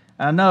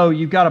 I know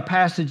you've got a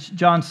passage,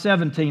 John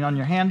 17, on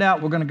your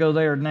handout. We're going to go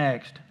there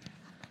next.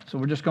 So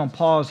we're just going to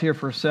pause here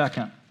for a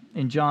second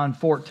in John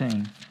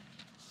 14.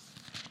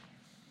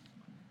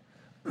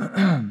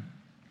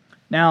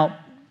 Now,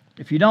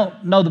 if you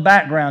don't know the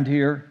background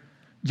here,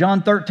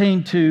 John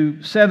 13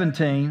 to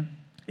 17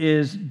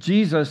 is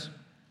Jesus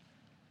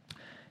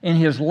in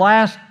his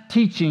last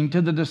teaching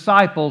to the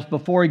disciples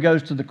before he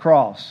goes to the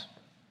cross.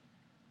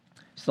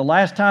 It's the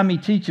last time he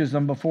teaches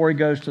them before he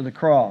goes to the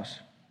cross.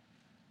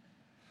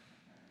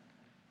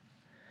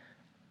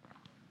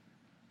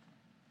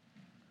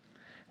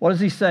 What does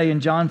he say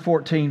in John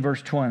 14,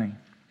 verse 20?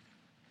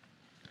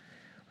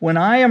 When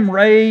I am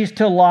raised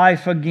to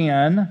life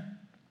again,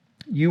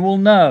 you will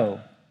know.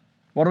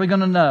 What are we going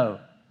to know?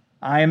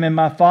 I am in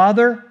my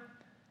Father,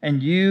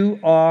 and you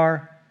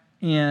are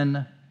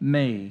in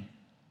me.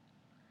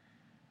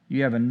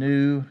 You have a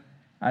new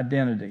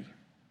identity.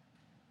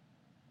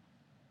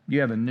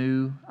 You have a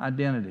new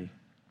identity.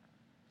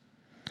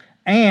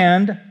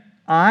 And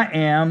I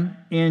am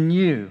in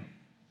you.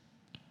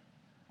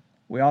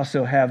 We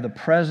also have the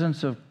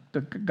presence of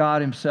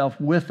God himself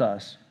with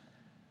us.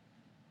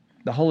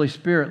 The Holy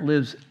Spirit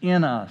lives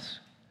in us.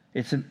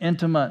 It's an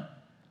intimate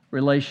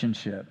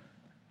relationship.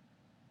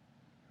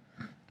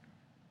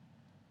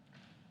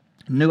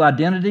 New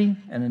identity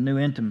and a new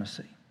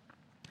intimacy.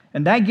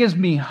 And that gives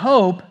me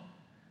hope.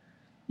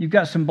 You've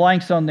got some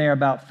blanks on there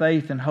about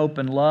faith and hope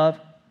and love.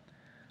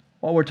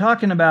 What we're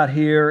talking about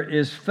here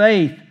is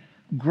faith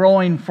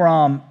growing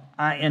from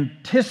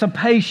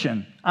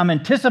anticipation. I'm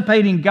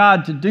anticipating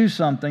God to do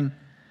something,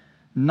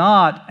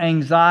 not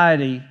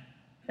anxiety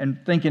and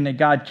thinking that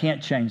God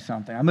can't change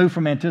something. I move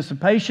from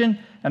anticipation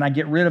and I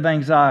get rid of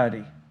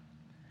anxiety.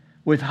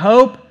 With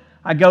hope,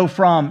 I'll go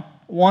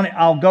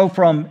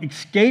from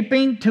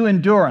escaping to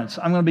endurance.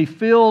 I'm going to be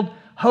filled.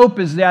 Hope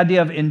is the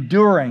idea of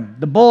enduring.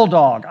 The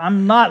bulldog.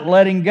 I'm not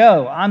letting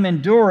go. I'm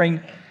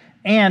enduring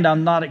and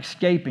I'm not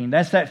escaping.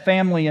 That's that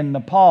family in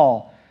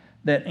Nepal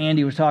that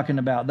Andy was talking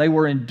about. They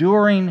were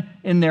enduring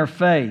in their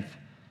faith,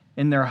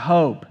 in their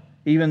hope,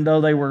 even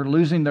though they were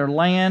losing their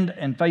land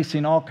and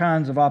facing all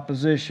kinds of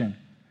opposition.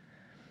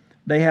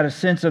 They had a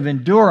sense of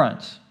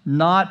endurance,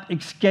 not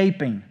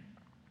escaping.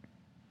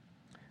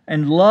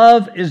 And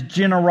love is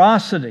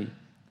generosity,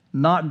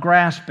 not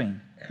grasping.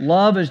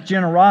 Love is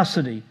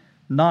generosity,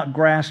 not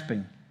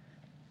grasping.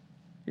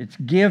 It's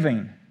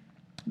giving,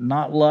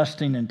 not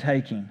lusting and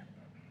taking.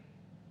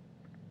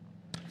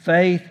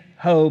 Faith,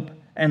 hope,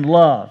 and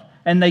love.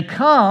 And they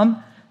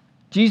come,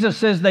 Jesus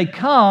says they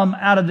come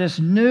out of this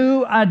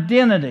new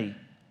identity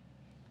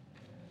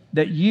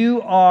that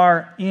you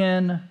are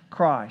in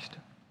Christ.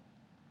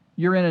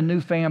 You're in a new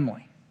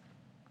family.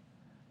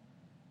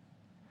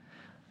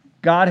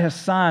 God has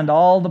signed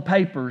all the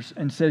papers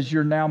and says,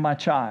 you're now my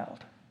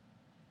child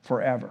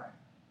forever.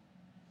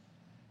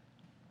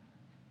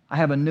 I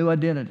have a new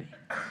identity.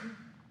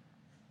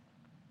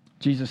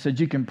 Jesus said,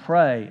 you can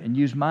pray and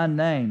use my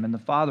name, and the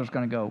Father's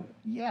going to go,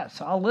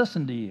 yes, I'll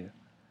listen to you.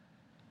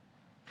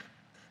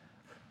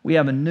 We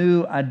have a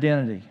new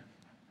identity.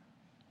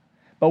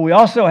 But we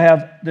also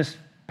have this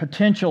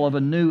potential of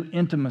a new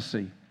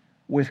intimacy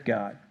with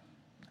God,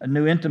 a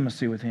new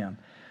intimacy with Him.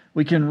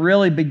 We can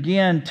really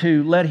begin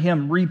to let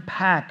Him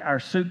repack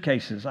our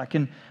suitcases. I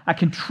can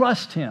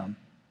trust Him.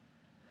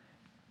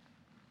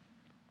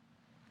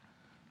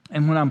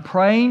 And when I'm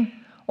praying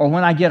or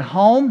when I get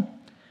home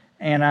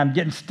and I'm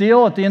getting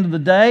still at the end of the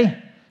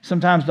day,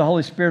 sometimes the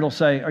Holy Spirit will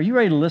say, are you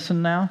ready to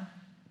listen now?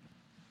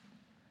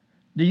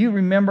 Do you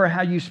remember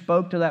how you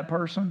spoke to that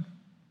person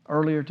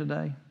earlier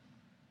today?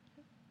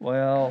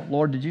 Well,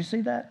 Lord, did you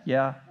see that?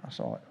 Yeah, I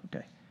saw it.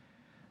 Okay.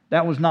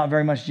 That was not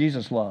very much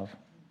Jesus' love.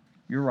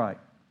 You're right.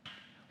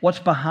 What's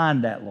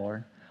behind that,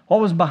 Lord?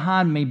 What was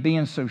behind me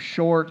being so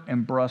short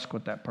and brusque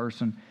with that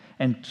person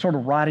and sort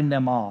of writing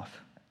them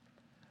off?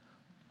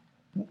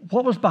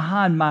 What was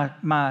behind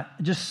my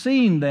just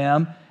seeing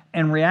them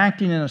and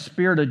reacting in a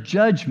spirit of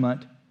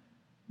judgment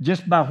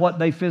just by what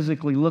they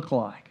physically look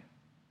like?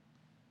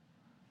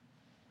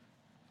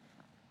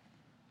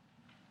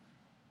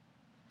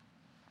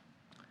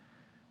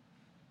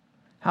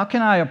 How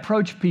can I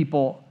approach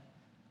people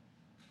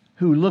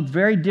who look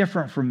very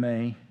different from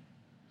me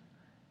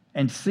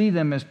and see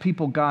them as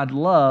people God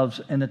loves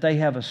and that they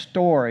have a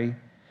story,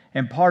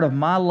 and part of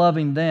my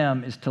loving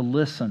them is to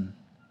listen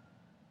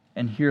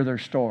and hear their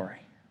story?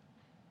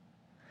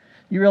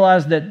 You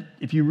realize that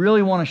if you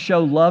really want to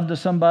show love to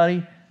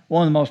somebody,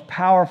 one of the most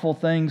powerful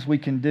things we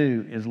can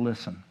do is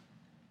listen.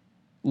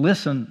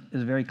 Listen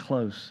is very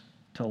close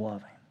to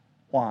loving.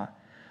 Why?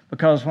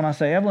 Because when I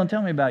say, Evelyn,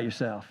 tell me about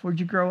yourself. Where'd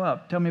you grow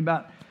up? Tell me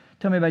about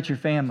your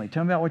family.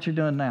 Tell me about what you're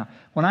doing now.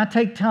 When I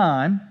take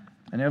time,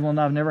 and Evelyn and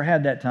I have never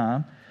had that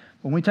time,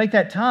 when we take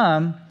that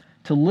time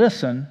to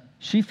listen,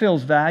 she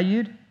feels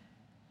valued.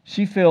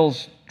 She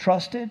feels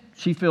trusted.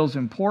 She feels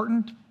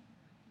important.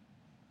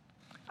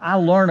 I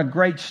learn a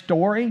great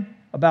story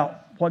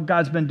about what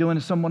God's been doing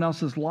in someone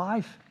else's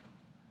life.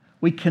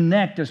 We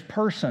connect as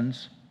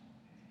persons,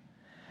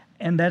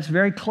 and that's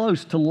very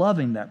close to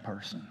loving that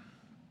person.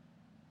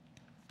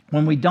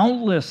 When we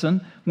don't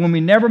listen, when we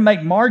never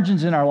make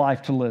margins in our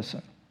life to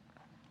listen.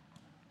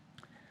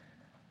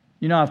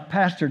 You know, I've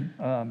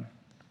pastored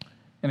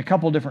in a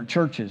couple of different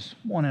churches,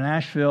 one in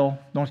Asheville,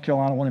 North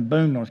Carolina, one in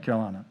Boone, North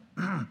Carolina.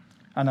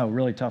 I know,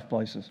 really tough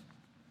places.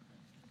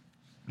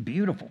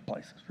 Beautiful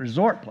places,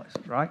 resort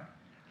places, right?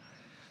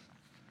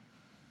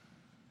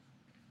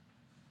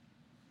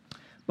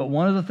 But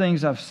one of the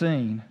things I've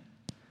seen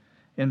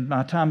in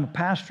my time of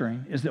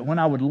pastoring is that when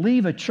I would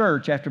leave a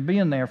church after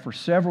being there for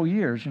several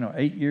years,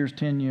 8 years,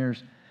 10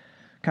 years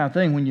kind of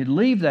thing, when you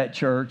leave that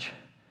church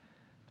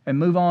and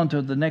move on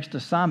to the next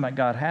assignment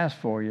God has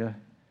for you,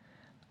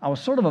 I was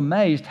sort of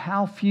amazed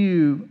how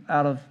few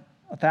out of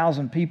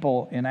 1,000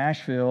 people in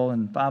Asheville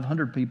and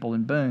 500 people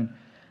in Boone,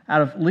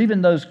 out of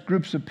leaving those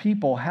groups of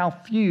people, how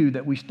few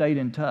that we stayed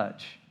in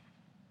touch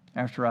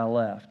after I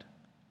left.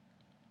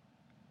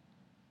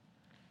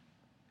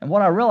 And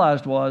what I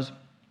realized was,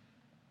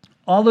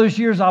 all those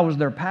years I was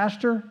their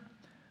pastor,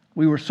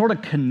 we were sort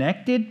of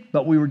connected,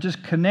 but we were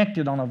just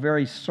connected on a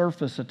very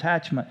surface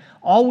attachment.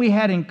 All we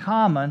had in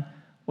common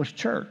was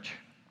church.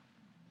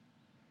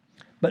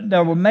 But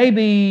there were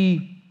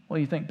maybe, what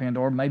do you think,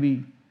 Pandora?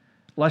 Maybe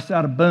less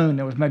out of Boone,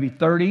 there was maybe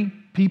 30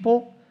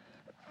 people.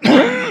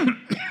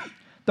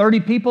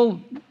 30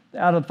 people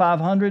out of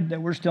 500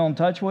 that we're still in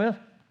touch with.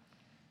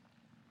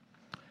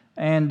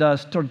 And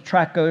sort of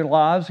track their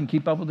lives and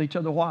keep up with each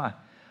other. Why?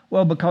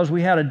 Well, because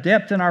we had a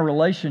depth in our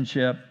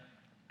relationship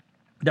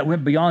that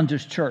went beyond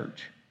just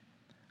church.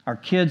 Our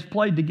kids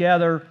played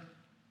together,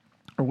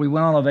 or we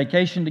went on a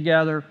vacation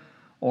together,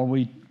 or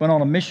we went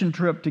on a mission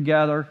trip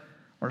together,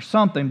 or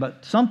something.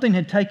 But something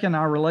had taken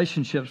our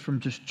relationships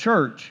from just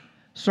church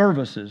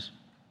services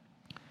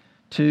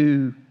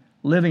to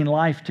living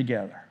life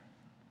together.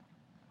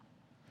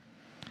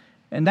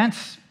 And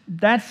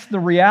that's the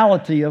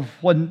reality of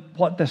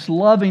what this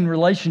loving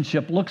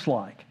relationship looks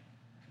like.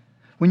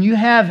 When you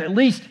have at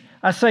least,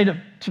 I say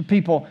to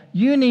people,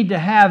 you need to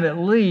have at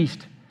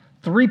least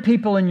 3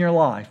 people in your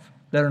life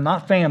that are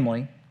not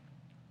family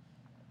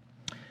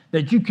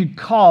that you could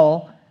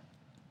call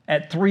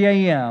at 3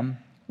 a.m.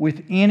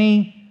 with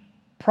any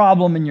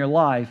problem in your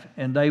life,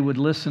 and they would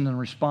listen and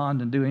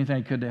respond and do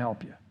anything they could to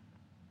help you.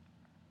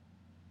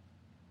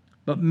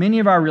 But many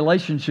of our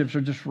relationships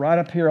are just right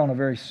up here on a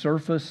very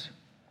surface,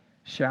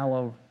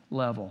 shallow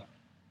level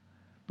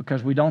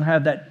because we don't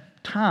have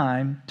that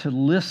time to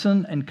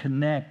listen and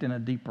connect in a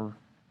deeper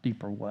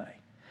way.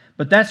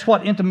 But that's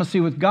what intimacy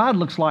with God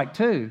looks like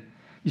too.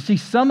 You see,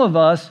 some of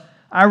us,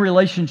 our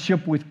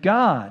relationship with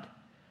God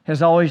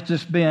has always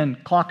just been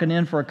clocking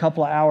in for a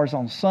couple of hours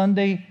on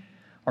Sunday,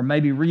 or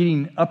maybe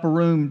reading upper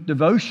room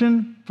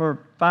devotion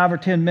for 5 or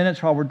 10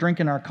 minutes while we're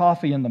drinking our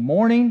coffee in the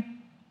morning.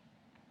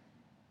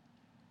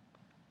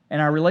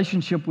 And our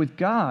relationship with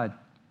God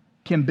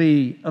can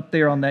be up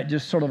there on that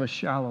just sort of a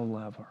shallow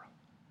level.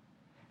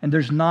 And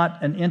there's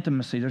not an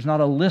intimacy, there's not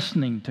a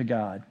listening to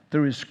God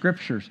through His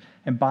Scriptures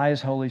and by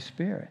His Holy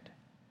Spirit.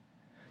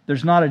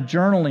 There's not a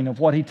journaling of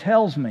what He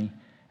tells me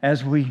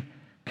as we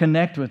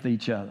connect with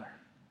each other.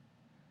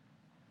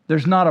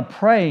 There's not a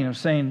praying of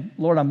saying,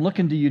 Lord, I'm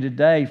looking to You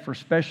today for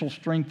special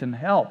strength and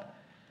help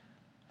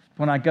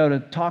when I go to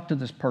talk to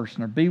this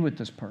person or be with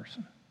this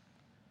person.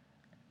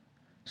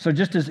 So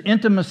just as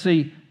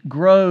intimacy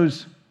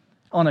grows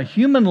on a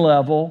human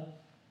level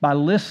by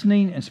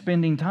listening and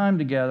spending time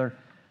together,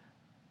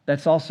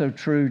 that's also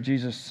true,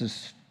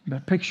 Jesus'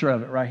 picture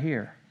of it right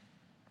here.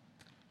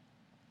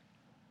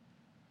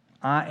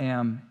 I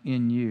am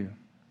in you.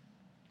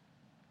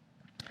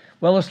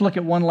 Well, let's look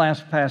at one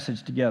last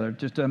passage together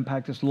just to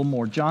unpack this a little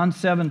more. John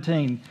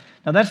 17.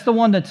 Now, that's the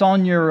one that's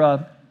on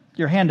your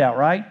handout,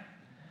 right?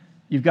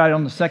 You've got it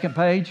on the second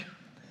page?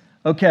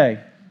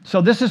 Okay,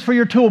 so this is for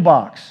your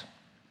toolbox.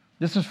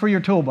 This is for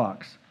your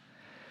toolbox.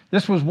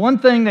 This was one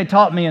thing they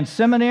taught me in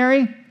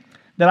seminary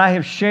that I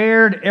have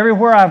shared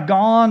everywhere I've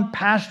gone,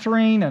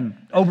 pastoring and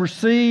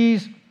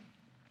overseas.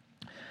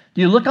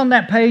 Do you look on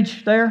that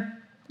page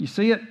there? You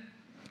see it?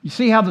 You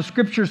see how the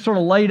Scripture is sort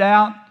of laid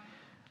out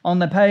on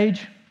the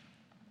page?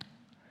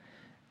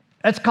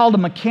 That's called a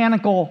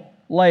mechanical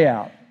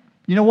layout.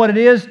 You know what it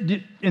is?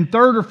 In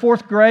 3rd or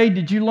 4th grade,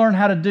 did you learn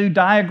how to do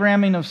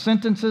diagramming of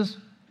sentences?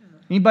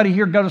 Anybody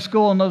here go to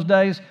school in those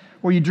days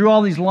where you drew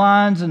all these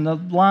lines and the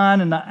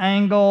line and the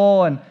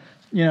angle and,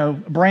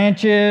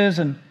 branches,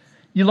 and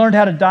you learned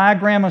how to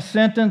diagram a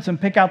sentence and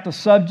pick out the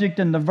subject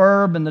and the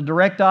verb and the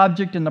direct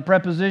object and the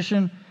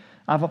preposition?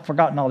 I've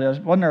forgotten all this.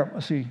 Wasn't there,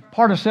 let's see,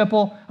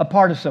 participle? A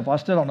participle. I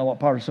still don't know what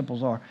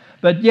participles are.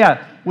 But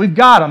yeah, we've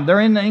got them.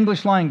 They're in the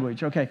English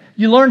language. Okay.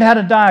 You learned how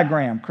to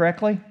diagram,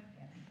 correctly?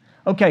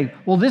 Okay.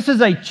 Well, this is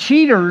like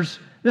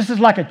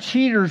a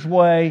cheater's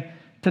way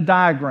to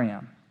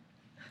diagram.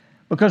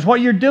 Because what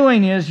you're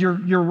doing is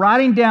you're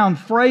writing down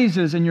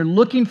phrases and you're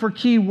looking for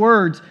key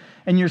words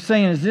and you're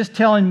saying, is this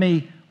telling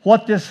me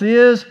what this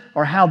is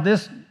or how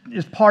this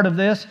is part of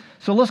this?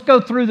 So let's go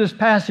through this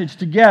passage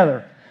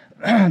together.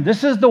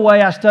 This is the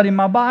way I study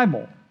my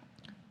Bible.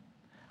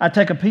 I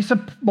take a piece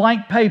of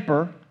blank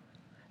paper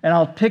and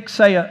I'll pick,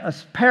 say, a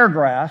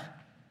paragraph.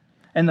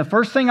 And the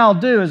first thing I'll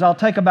do is I'll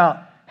take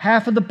about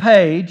half of the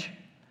page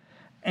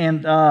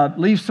and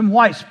leave some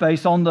white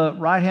space on the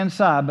right-hand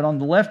side. But on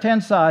the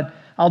left-hand side,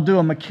 I'll do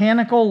a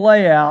mechanical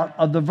layout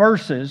of the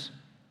verses.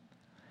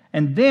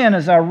 And then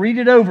as I read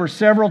it over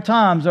several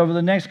times over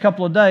the next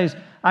couple of days,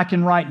 I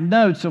can write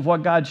notes of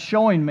what God's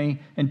showing me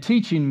and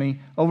teaching me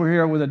over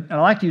here with and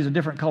I like to use a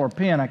different color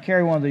pen. I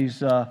carry one of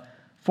these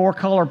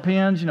 4-color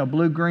pens,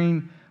 blue,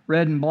 green,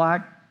 red, and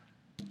black.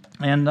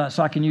 And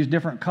so I can use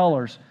different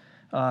colors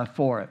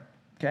for it.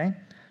 Okay?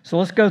 So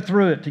let's go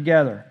through it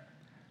together.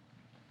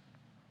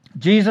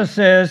 Jesus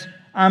says,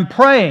 I'm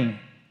praying.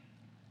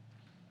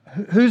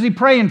 Who's he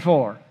praying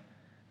for?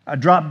 I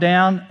drop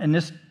down, and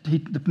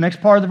the next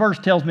part of the verse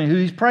tells me who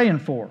he's praying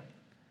for.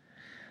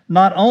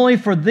 Not only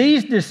for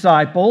these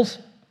disciples,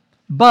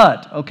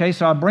 but, okay,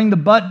 so I bring the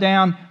but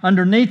down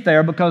underneath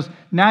there because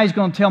now he's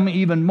going to tell me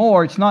even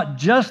more. It's not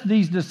just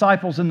these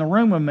disciples in the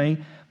room with me,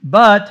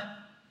 but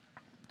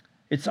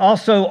it's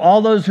also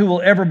all those who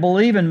will ever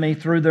believe in me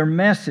through their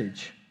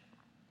message.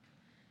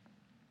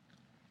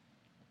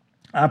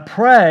 I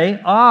pray,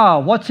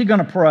 what's he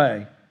going to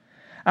pray?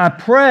 I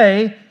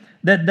pray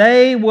that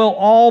they will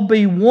all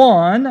be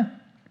one,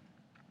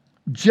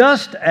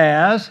 just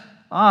as,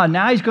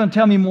 now he's going to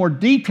tell me more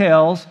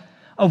details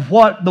of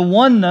what the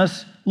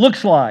oneness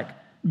looks like.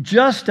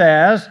 Just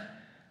as,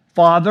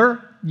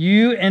 Father,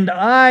 you and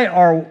I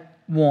are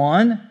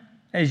one,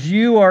 as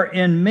you are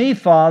in me,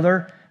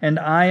 Father, and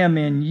I am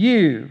in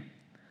you.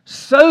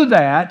 So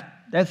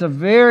that, that's a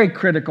very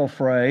critical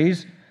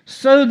phrase,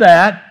 so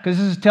that, because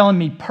this is telling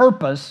me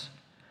purpose,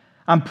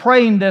 I'm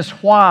praying this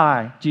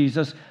why,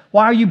 Jesus?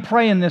 Why are you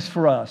praying this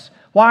for us?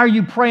 Why are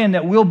you praying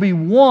that we'll be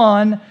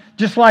one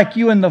just like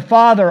you and the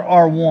Father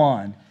are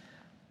one?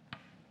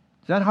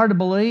 Is that hard to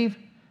believe?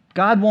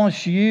 God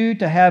wants you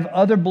to have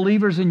other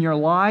believers in your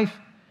life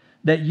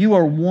that you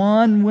are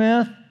one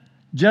with,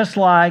 just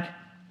like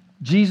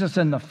Jesus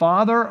and the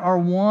Father are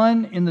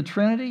one in the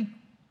Trinity.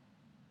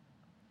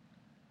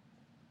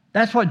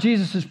 That's what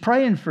Jesus is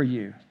praying for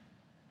you.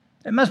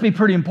 It must be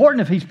pretty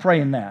important if he's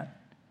praying that.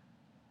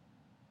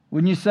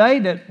 Wouldn't you say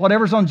that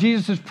whatever's on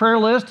Jesus' prayer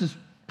list is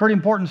pretty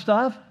important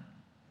stuff?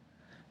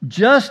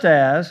 Just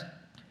as,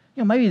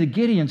 maybe the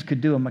Gideons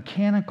could do a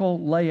mechanical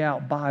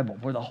layout Bible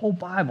where the whole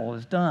Bible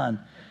is done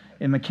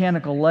in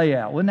mechanical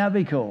layout. Wouldn't that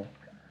be cool?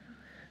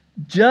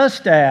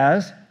 Just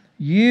as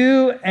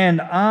you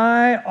and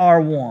I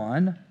are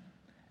one,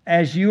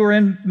 as you are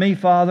in me,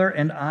 Father,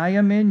 and I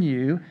am in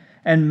you,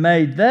 and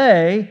may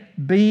they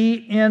be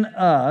in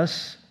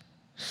us,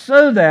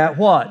 so that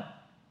what?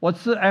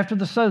 What's after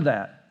the so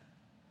that?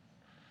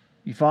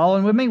 You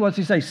following with me? What's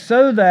he say?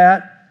 So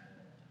that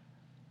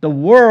the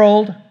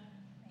world,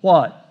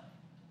 what?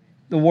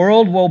 The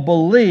world will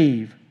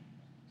believe.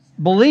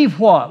 Believe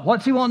what?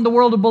 What's he wanting the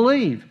world to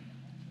believe?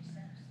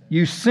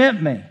 You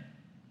sent me.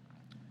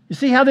 You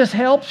see how this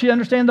helps you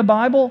understand the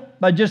Bible?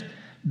 By just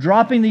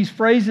dropping these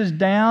phrases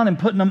down and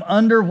putting them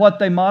under what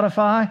they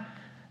modify.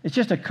 It's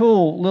just a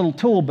cool little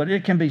tool, but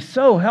it can be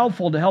so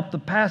helpful to help the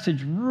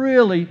passage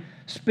really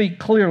speak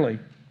clearly.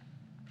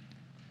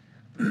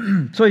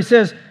 So he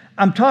says,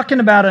 I'm talking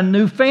about a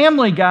new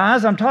family,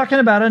 guys. I'm talking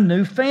about a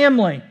new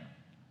family.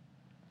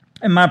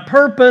 And my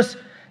purpose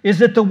is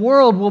that the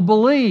world will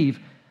believe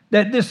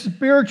that this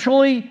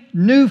spiritually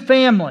new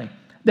family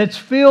that's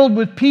filled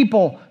with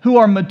people who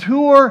are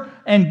mature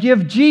and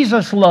give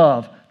Jesus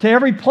love to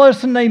every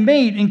person they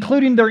meet,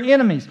 including their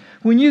enemies.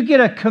 When you get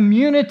a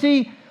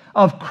community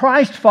of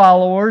Christ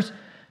followers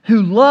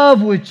who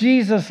love with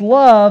Jesus'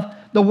 love,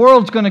 the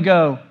world's going to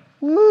go,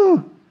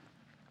 woo,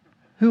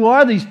 who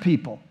are these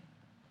people?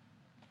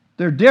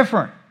 They're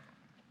different.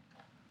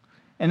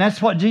 And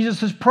that's what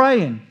Jesus is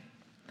praying.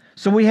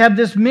 So we have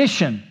this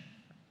mission.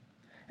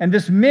 And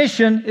this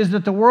mission is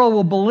that the world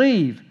will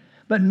believe.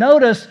 But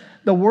notice,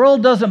 the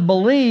world doesn't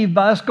believe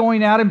by us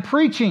going out and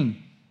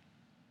preaching.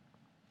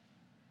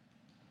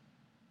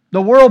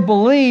 The world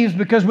believes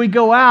because we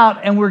go out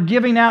and we're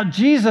giving out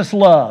Jesus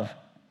love,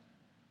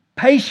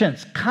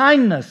 patience,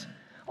 kindness,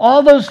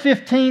 all those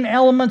 15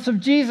 elements of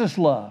Jesus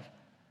love.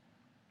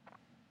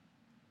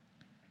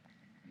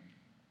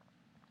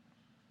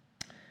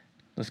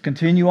 Let's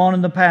continue on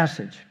in the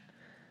passage.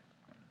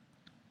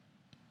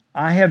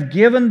 I have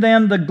given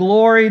them the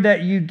glory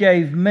that you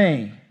gave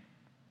me.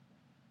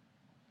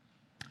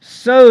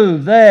 So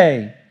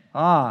they,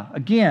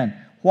 again,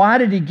 why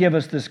did he give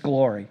us this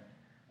glory?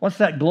 What's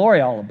that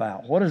glory all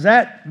about? What does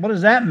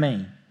that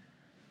mean?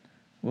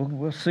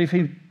 We'll see if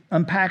he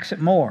unpacks it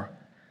more.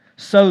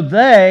 So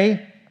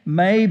they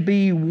may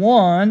be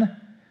one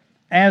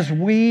as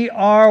we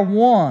are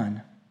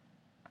one.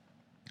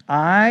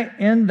 I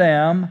in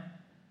them,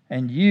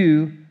 and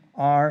you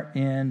are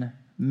in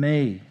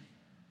me.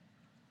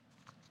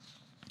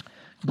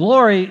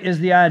 Glory is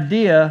the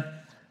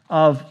idea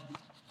of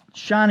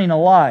shining a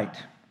light.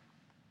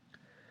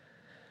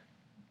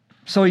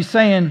 So he's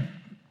saying,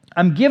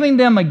 I'm giving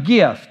them a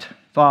gift,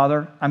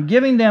 Father. I'm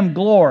giving them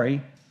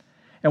glory.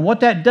 And what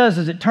that does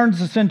is it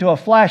turns us into a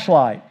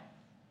flashlight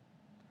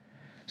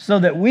so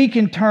that we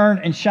can turn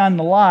and shine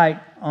the light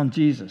on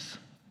Jesus.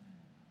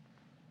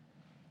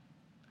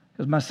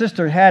 Because my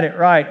sister had it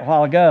right a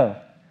while ago.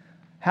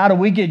 How do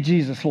we get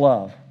Jesus'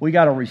 love? We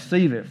got to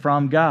receive it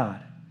from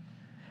God.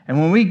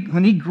 And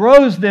when He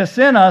grows this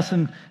in us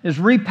and is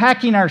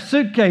repacking our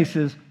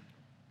suitcases,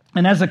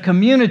 and as a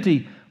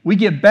community, we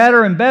get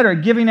better and better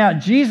at giving out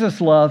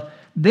Jesus' love,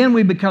 then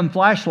we become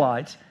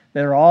flashlights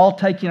that are all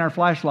taking our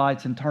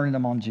flashlights and turning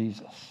them on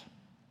Jesus.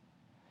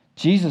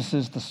 Jesus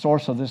is the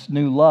source of this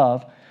new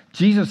love.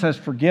 Jesus has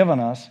forgiven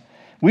us.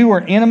 We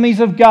were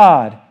enemies of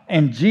God,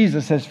 and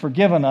Jesus has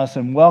forgiven us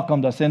and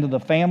welcomed us into the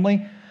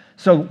family.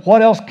 So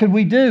what else could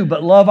we do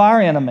but love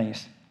our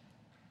enemies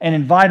and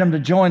invite them to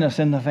join us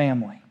in the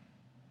family?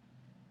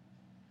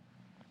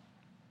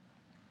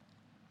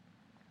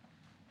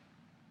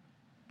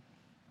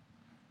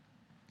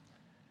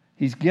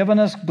 He's given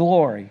us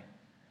glory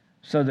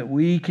so that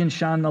we can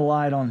shine the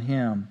light on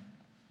Him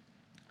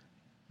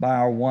by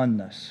our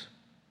oneness.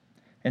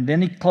 And then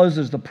he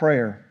closes the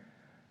prayer.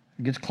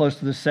 It gets close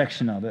to this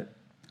section of it.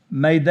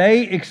 May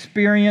they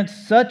experience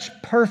such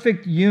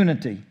perfect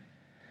unity.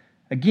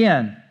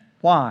 Again,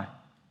 why?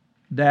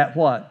 That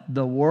what?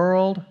 The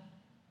world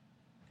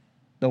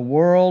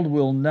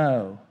will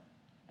know.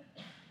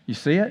 You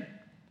see it?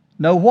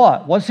 Know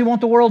what? What does He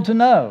want the world to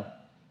know?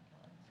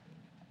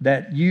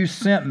 That you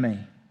sent me.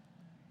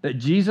 That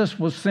Jesus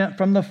was sent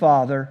from the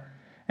Father,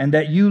 and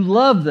that you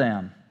love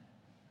them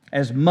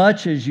as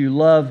much as you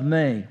love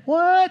me.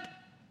 What?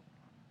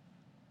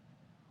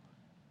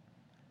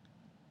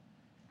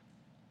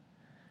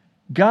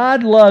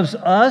 God loves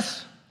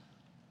us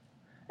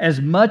as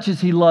much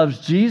as He loves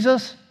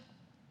Jesus?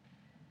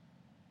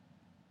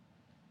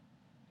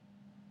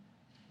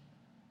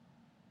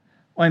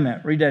 Wait a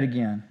minute, read that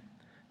again.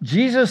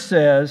 Jesus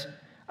says,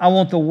 I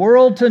want the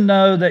world to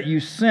know that you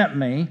sent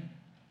me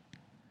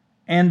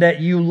and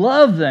that you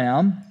love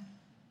them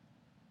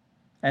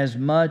as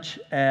much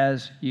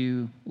as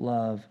you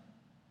love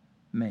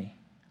me.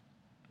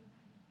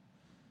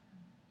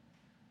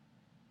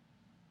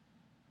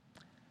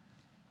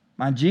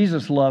 My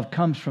Jesus love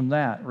comes from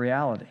that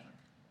reality.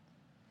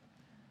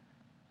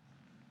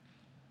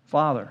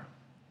 Father,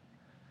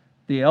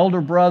 the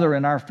elder brother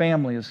in our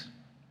family is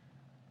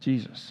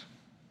Jesus,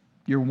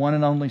 your one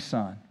and only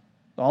Son.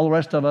 All the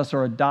rest of us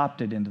are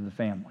adopted into the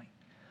family.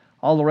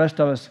 All the rest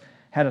of us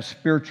had a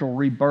spiritual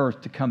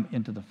rebirth to come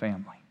into the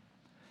family.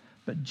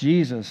 But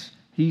Jesus,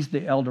 He's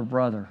the elder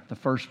brother, the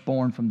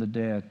firstborn from the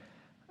dead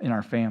in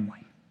our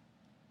family.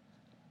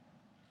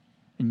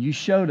 And you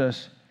showed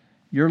us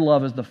your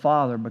love as the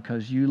Father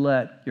because you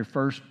let your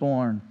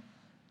firstborn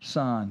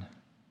Son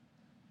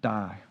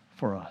die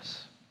for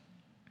us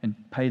and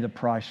pay the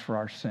price for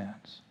our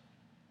sins.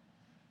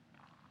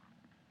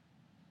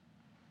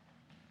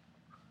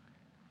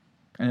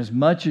 And as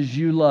much as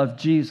you love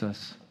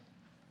Jesus,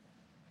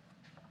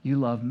 you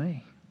love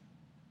me.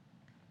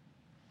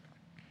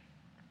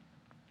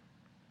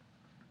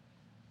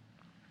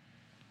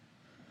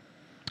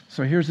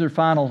 So here's their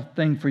final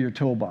thing for your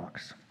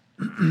toolbox.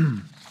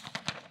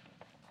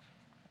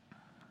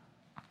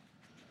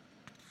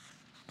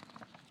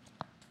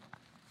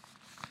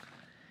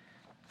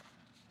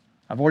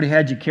 I've already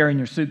had you carrying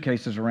your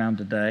suitcases around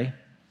today.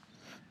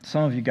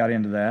 Some of you got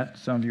into that.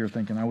 Some of you are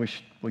thinking, I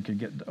wish we could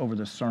get over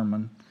this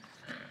sermon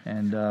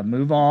and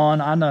move on.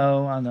 I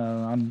know.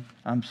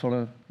 I'm sort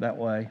of that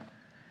way.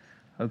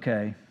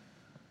 Okay.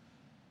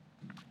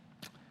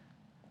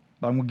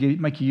 But I'm going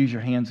to make you use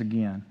your hands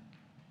again.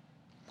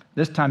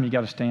 This time you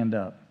got to stand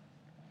up.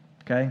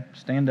 Okay?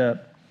 Stand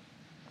up.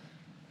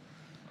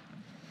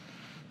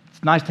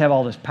 It's nice to have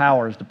all this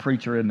power as the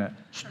preacher, isn't it?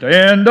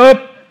 Stand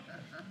up!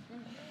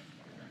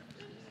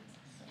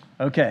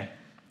 Okay.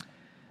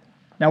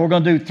 Now we're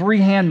going to do 3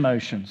 hand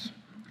motions,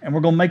 and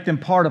we're going to make them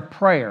part of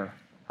prayer.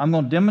 I'm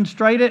going to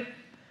demonstrate it,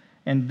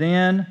 and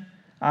then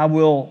I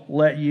will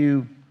let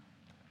you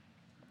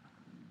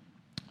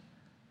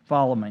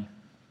follow me.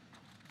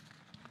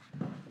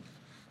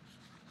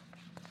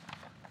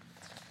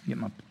 Get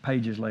my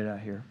pages laid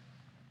out here.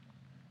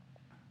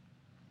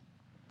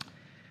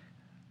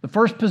 The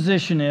first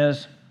position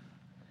is,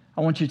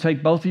 I want you to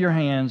take both of your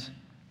hands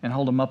and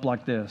hold them up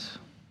like this.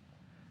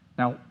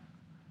 Now,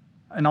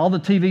 and all the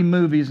TV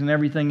movies and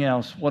everything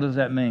else, what does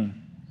that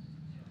mean?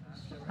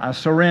 I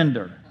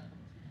surrender.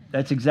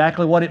 That's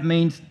exactly what it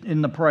means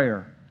in the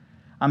prayer.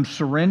 I'm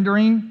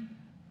surrendering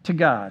to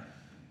God.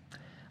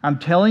 I'm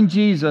telling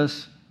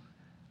Jesus,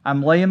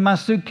 I'm laying my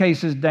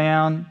suitcases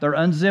down. They're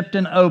unzipped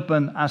and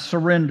open. I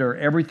surrender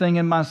everything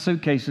in my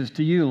suitcases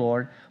to you,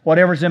 Lord.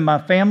 Whatever's in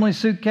my family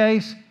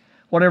suitcase,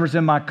 whatever's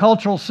in my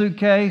cultural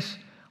suitcase,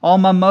 all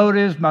my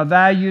motives, my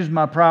values,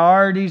 my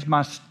priorities,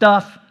 my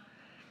stuff,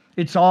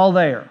 it's all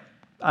there.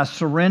 I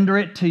surrender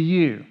it to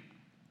you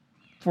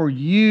for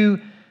you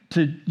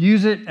to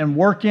use it and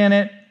work in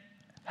it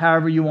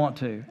however you want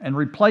to and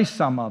replace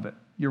some of it.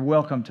 You're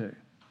welcome to.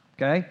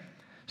 Okay?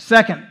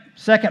 Second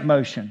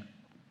motion.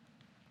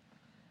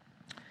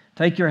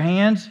 Take your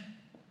hands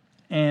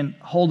and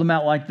hold them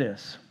out like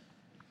this.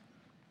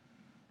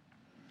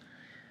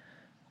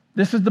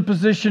 This is the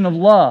position of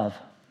love,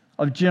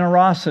 of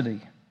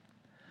generosity,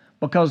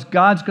 because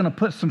God's going to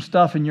put some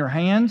stuff in your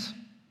hands.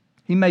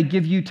 He may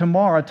give you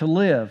tomorrow to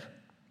live.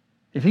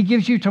 If He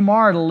gives you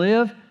tomorrow to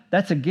live,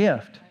 that's a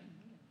gift,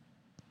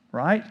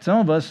 right? Some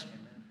of us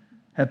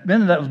have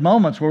been in those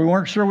moments where we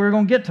weren't sure we were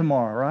going to get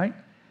tomorrow, right?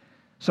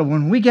 So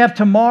when we have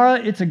tomorrow,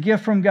 it's a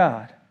gift from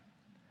God.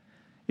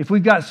 If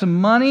we've got some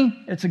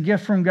money, it's a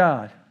gift from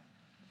God.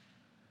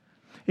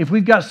 If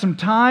we've got some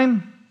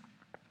time,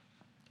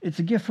 it's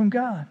a gift from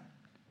God.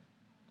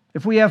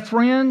 If we have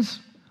friends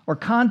or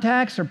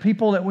contacts or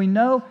people that we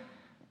know,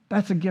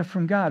 that's a gift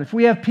from God. If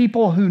we have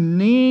people who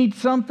need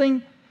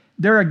something,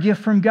 they're a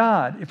gift from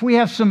God. If we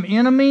have some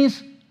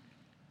enemies,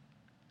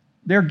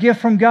 they're a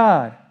gift from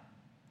God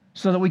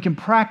so that we can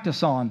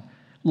practice on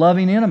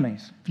loving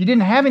enemies. If you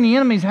didn't have any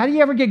enemies, how do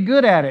you ever get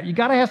good at it? You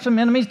got to have some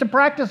enemies to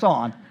practice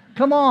on.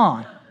 Come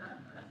on.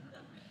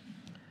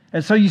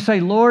 And so you say,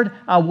 Lord,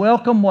 I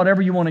welcome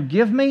whatever you want to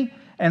give me,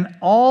 and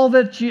all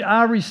that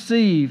I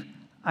receive,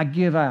 I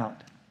give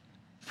out.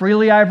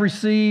 Freely I've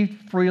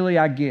received, freely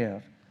I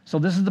give. So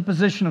this is the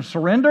position of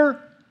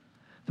surrender,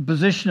 the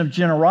position of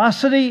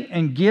generosity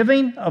and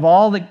giving of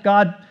all that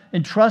God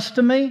entrusts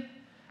to me.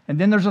 And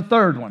then there's a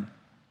third one.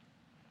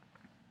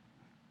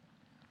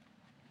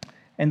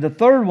 And the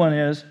third one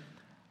is,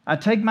 I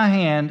take my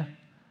hand,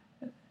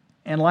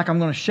 and like I'm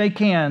going to shake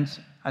hands,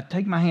 I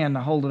take my hand and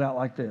I hold it out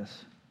like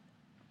this.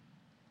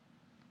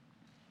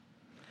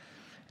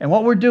 And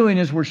what we're doing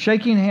is we're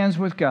shaking hands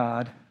with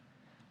God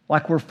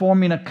like we're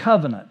forming a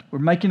covenant. We're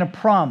making a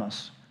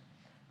promise.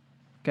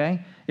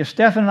 Okay? If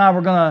Stephen and I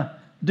were going to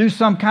do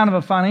some kind of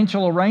a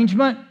financial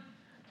arrangement,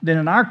 then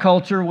in our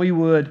culture we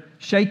would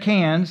shake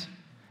hands.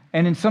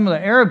 And in some of the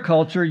Arab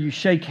culture, you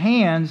shake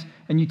hands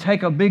and you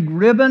take a big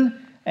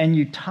ribbon and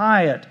you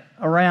tie it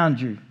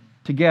around you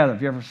together.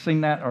 Have you ever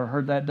seen that or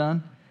heard that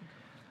done?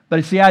 But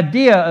it's the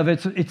idea of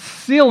it's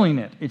sealing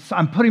it.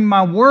 I'm putting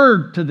my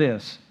word to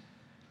this.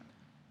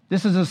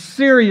 This is a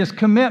serious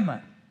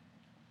commitment.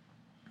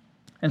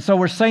 And so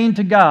we're saying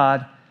to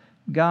God,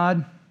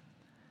 God,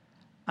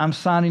 I'm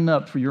signing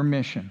up for your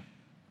mission.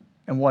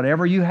 And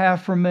whatever you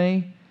have for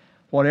me,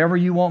 whatever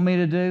you want me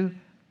to do,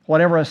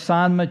 whatever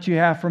assignment you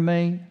have for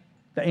me,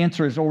 the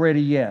answer is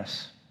already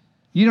yes.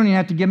 You don't even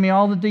have to give me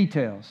all the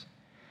details.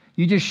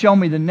 You just show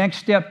me the next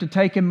step to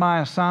take in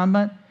my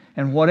assignment,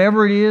 and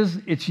whatever it is,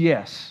 it's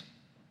yes.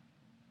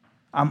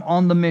 I'm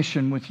on the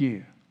mission with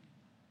you.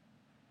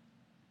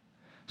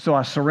 So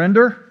I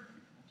surrender.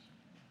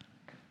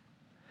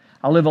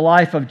 I live a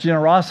life of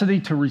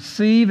generosity to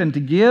receive and to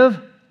give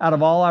out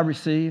of all I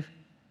receive,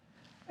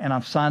 and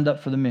I've signed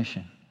up for the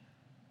mission.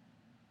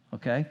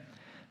 Okay?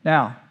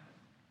 Now,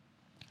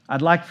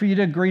 I'd like for you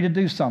to agree to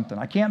do something.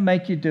 I can't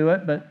make you do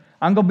it, but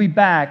I'm going to be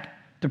back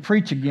to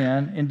preach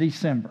again in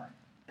December.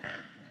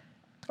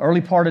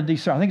 Early part of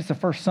December. I think it's the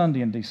first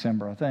Sunday in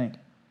December, I think.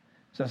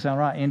 Does that sound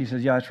right? Andy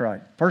says, yeah, that's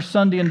right. First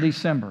Sunday in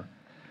December.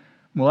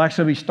 We'll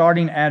actually be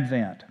starting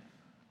Advent.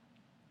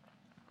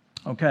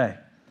 Okay.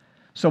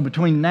 So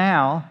between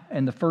now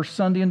and the first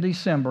Sunday in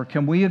December,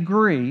 can we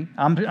agree,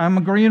 I'm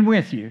agreeing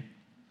with you,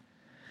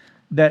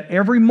 that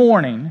every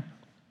morning,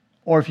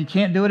 or if you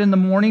can't do it in the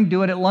morning,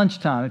 do it at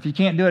lunchtime. If you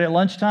can't do it at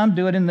lunchtime,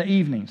 do it in the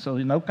evening. So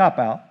there's no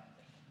cop-out.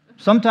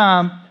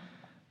 Sometime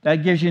that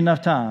gives you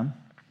enough time.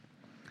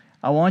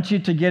 I want you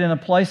to get in a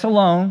place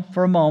alone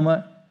for a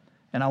moment,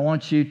 and I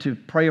want you to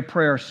pray a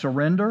prayer of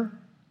surrender,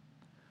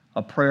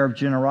 a prayer of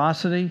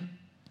generosity,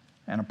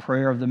 and a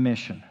prayer of the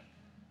mission.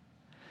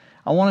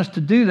 I want us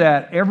to do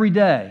that every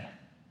day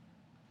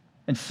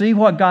and see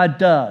what God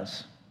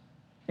does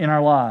in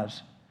our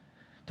lives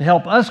to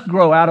help us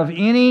grow out of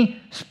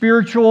any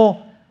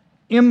spiritual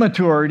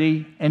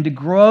immaturity and to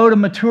grow to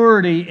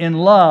maturity in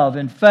love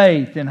and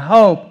faith and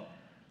hope.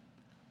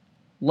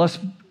 Let's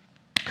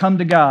come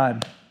to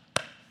God.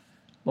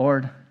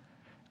 Lord,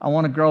 I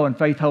want to grow in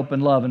faith, hope,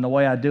 and love, and the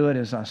way I do it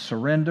is I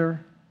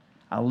surrender,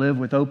 I live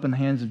with open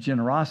hands of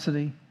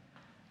generosity,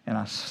 and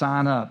I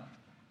sign up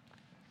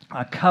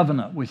a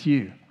covenant with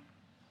you.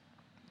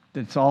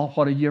 That's all,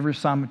 whatever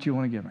assignment you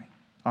want to give me.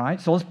 All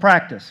right, so let's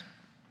practice.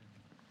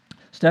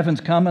 Stefan's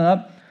coming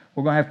up.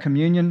 We're going to have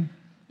communion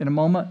in a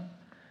moment.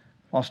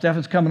 While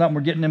Stefan's coming up and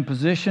we're getting in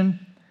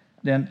position,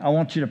 then I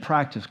want you to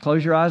practice.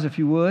 Close your eyes if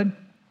you would.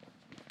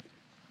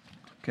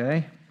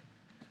 Okay?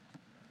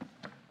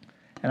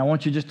 And I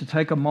want you just to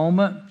take a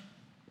moment.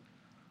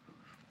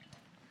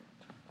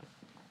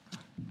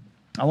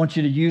 I want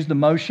you to use the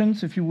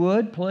motions if you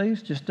would,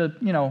 please, just to,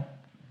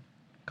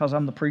 because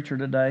I'm the preacher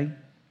today.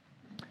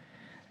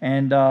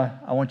 And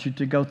I want you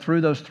to go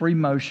through those 3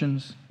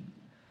 motions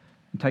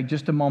and take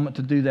just a moment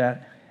to do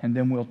that, and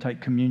then we'll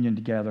take communion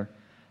together.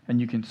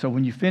 And so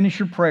when you finish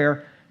your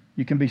prayer,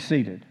 you can be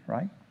seated,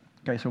 right?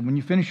 Okay, so when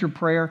you finish your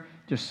prayer,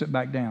 just sit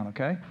back down,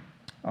 okay?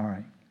 All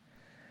right.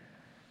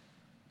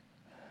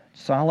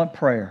 Silent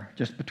prayer,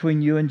 just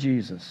between you and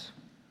Jesus.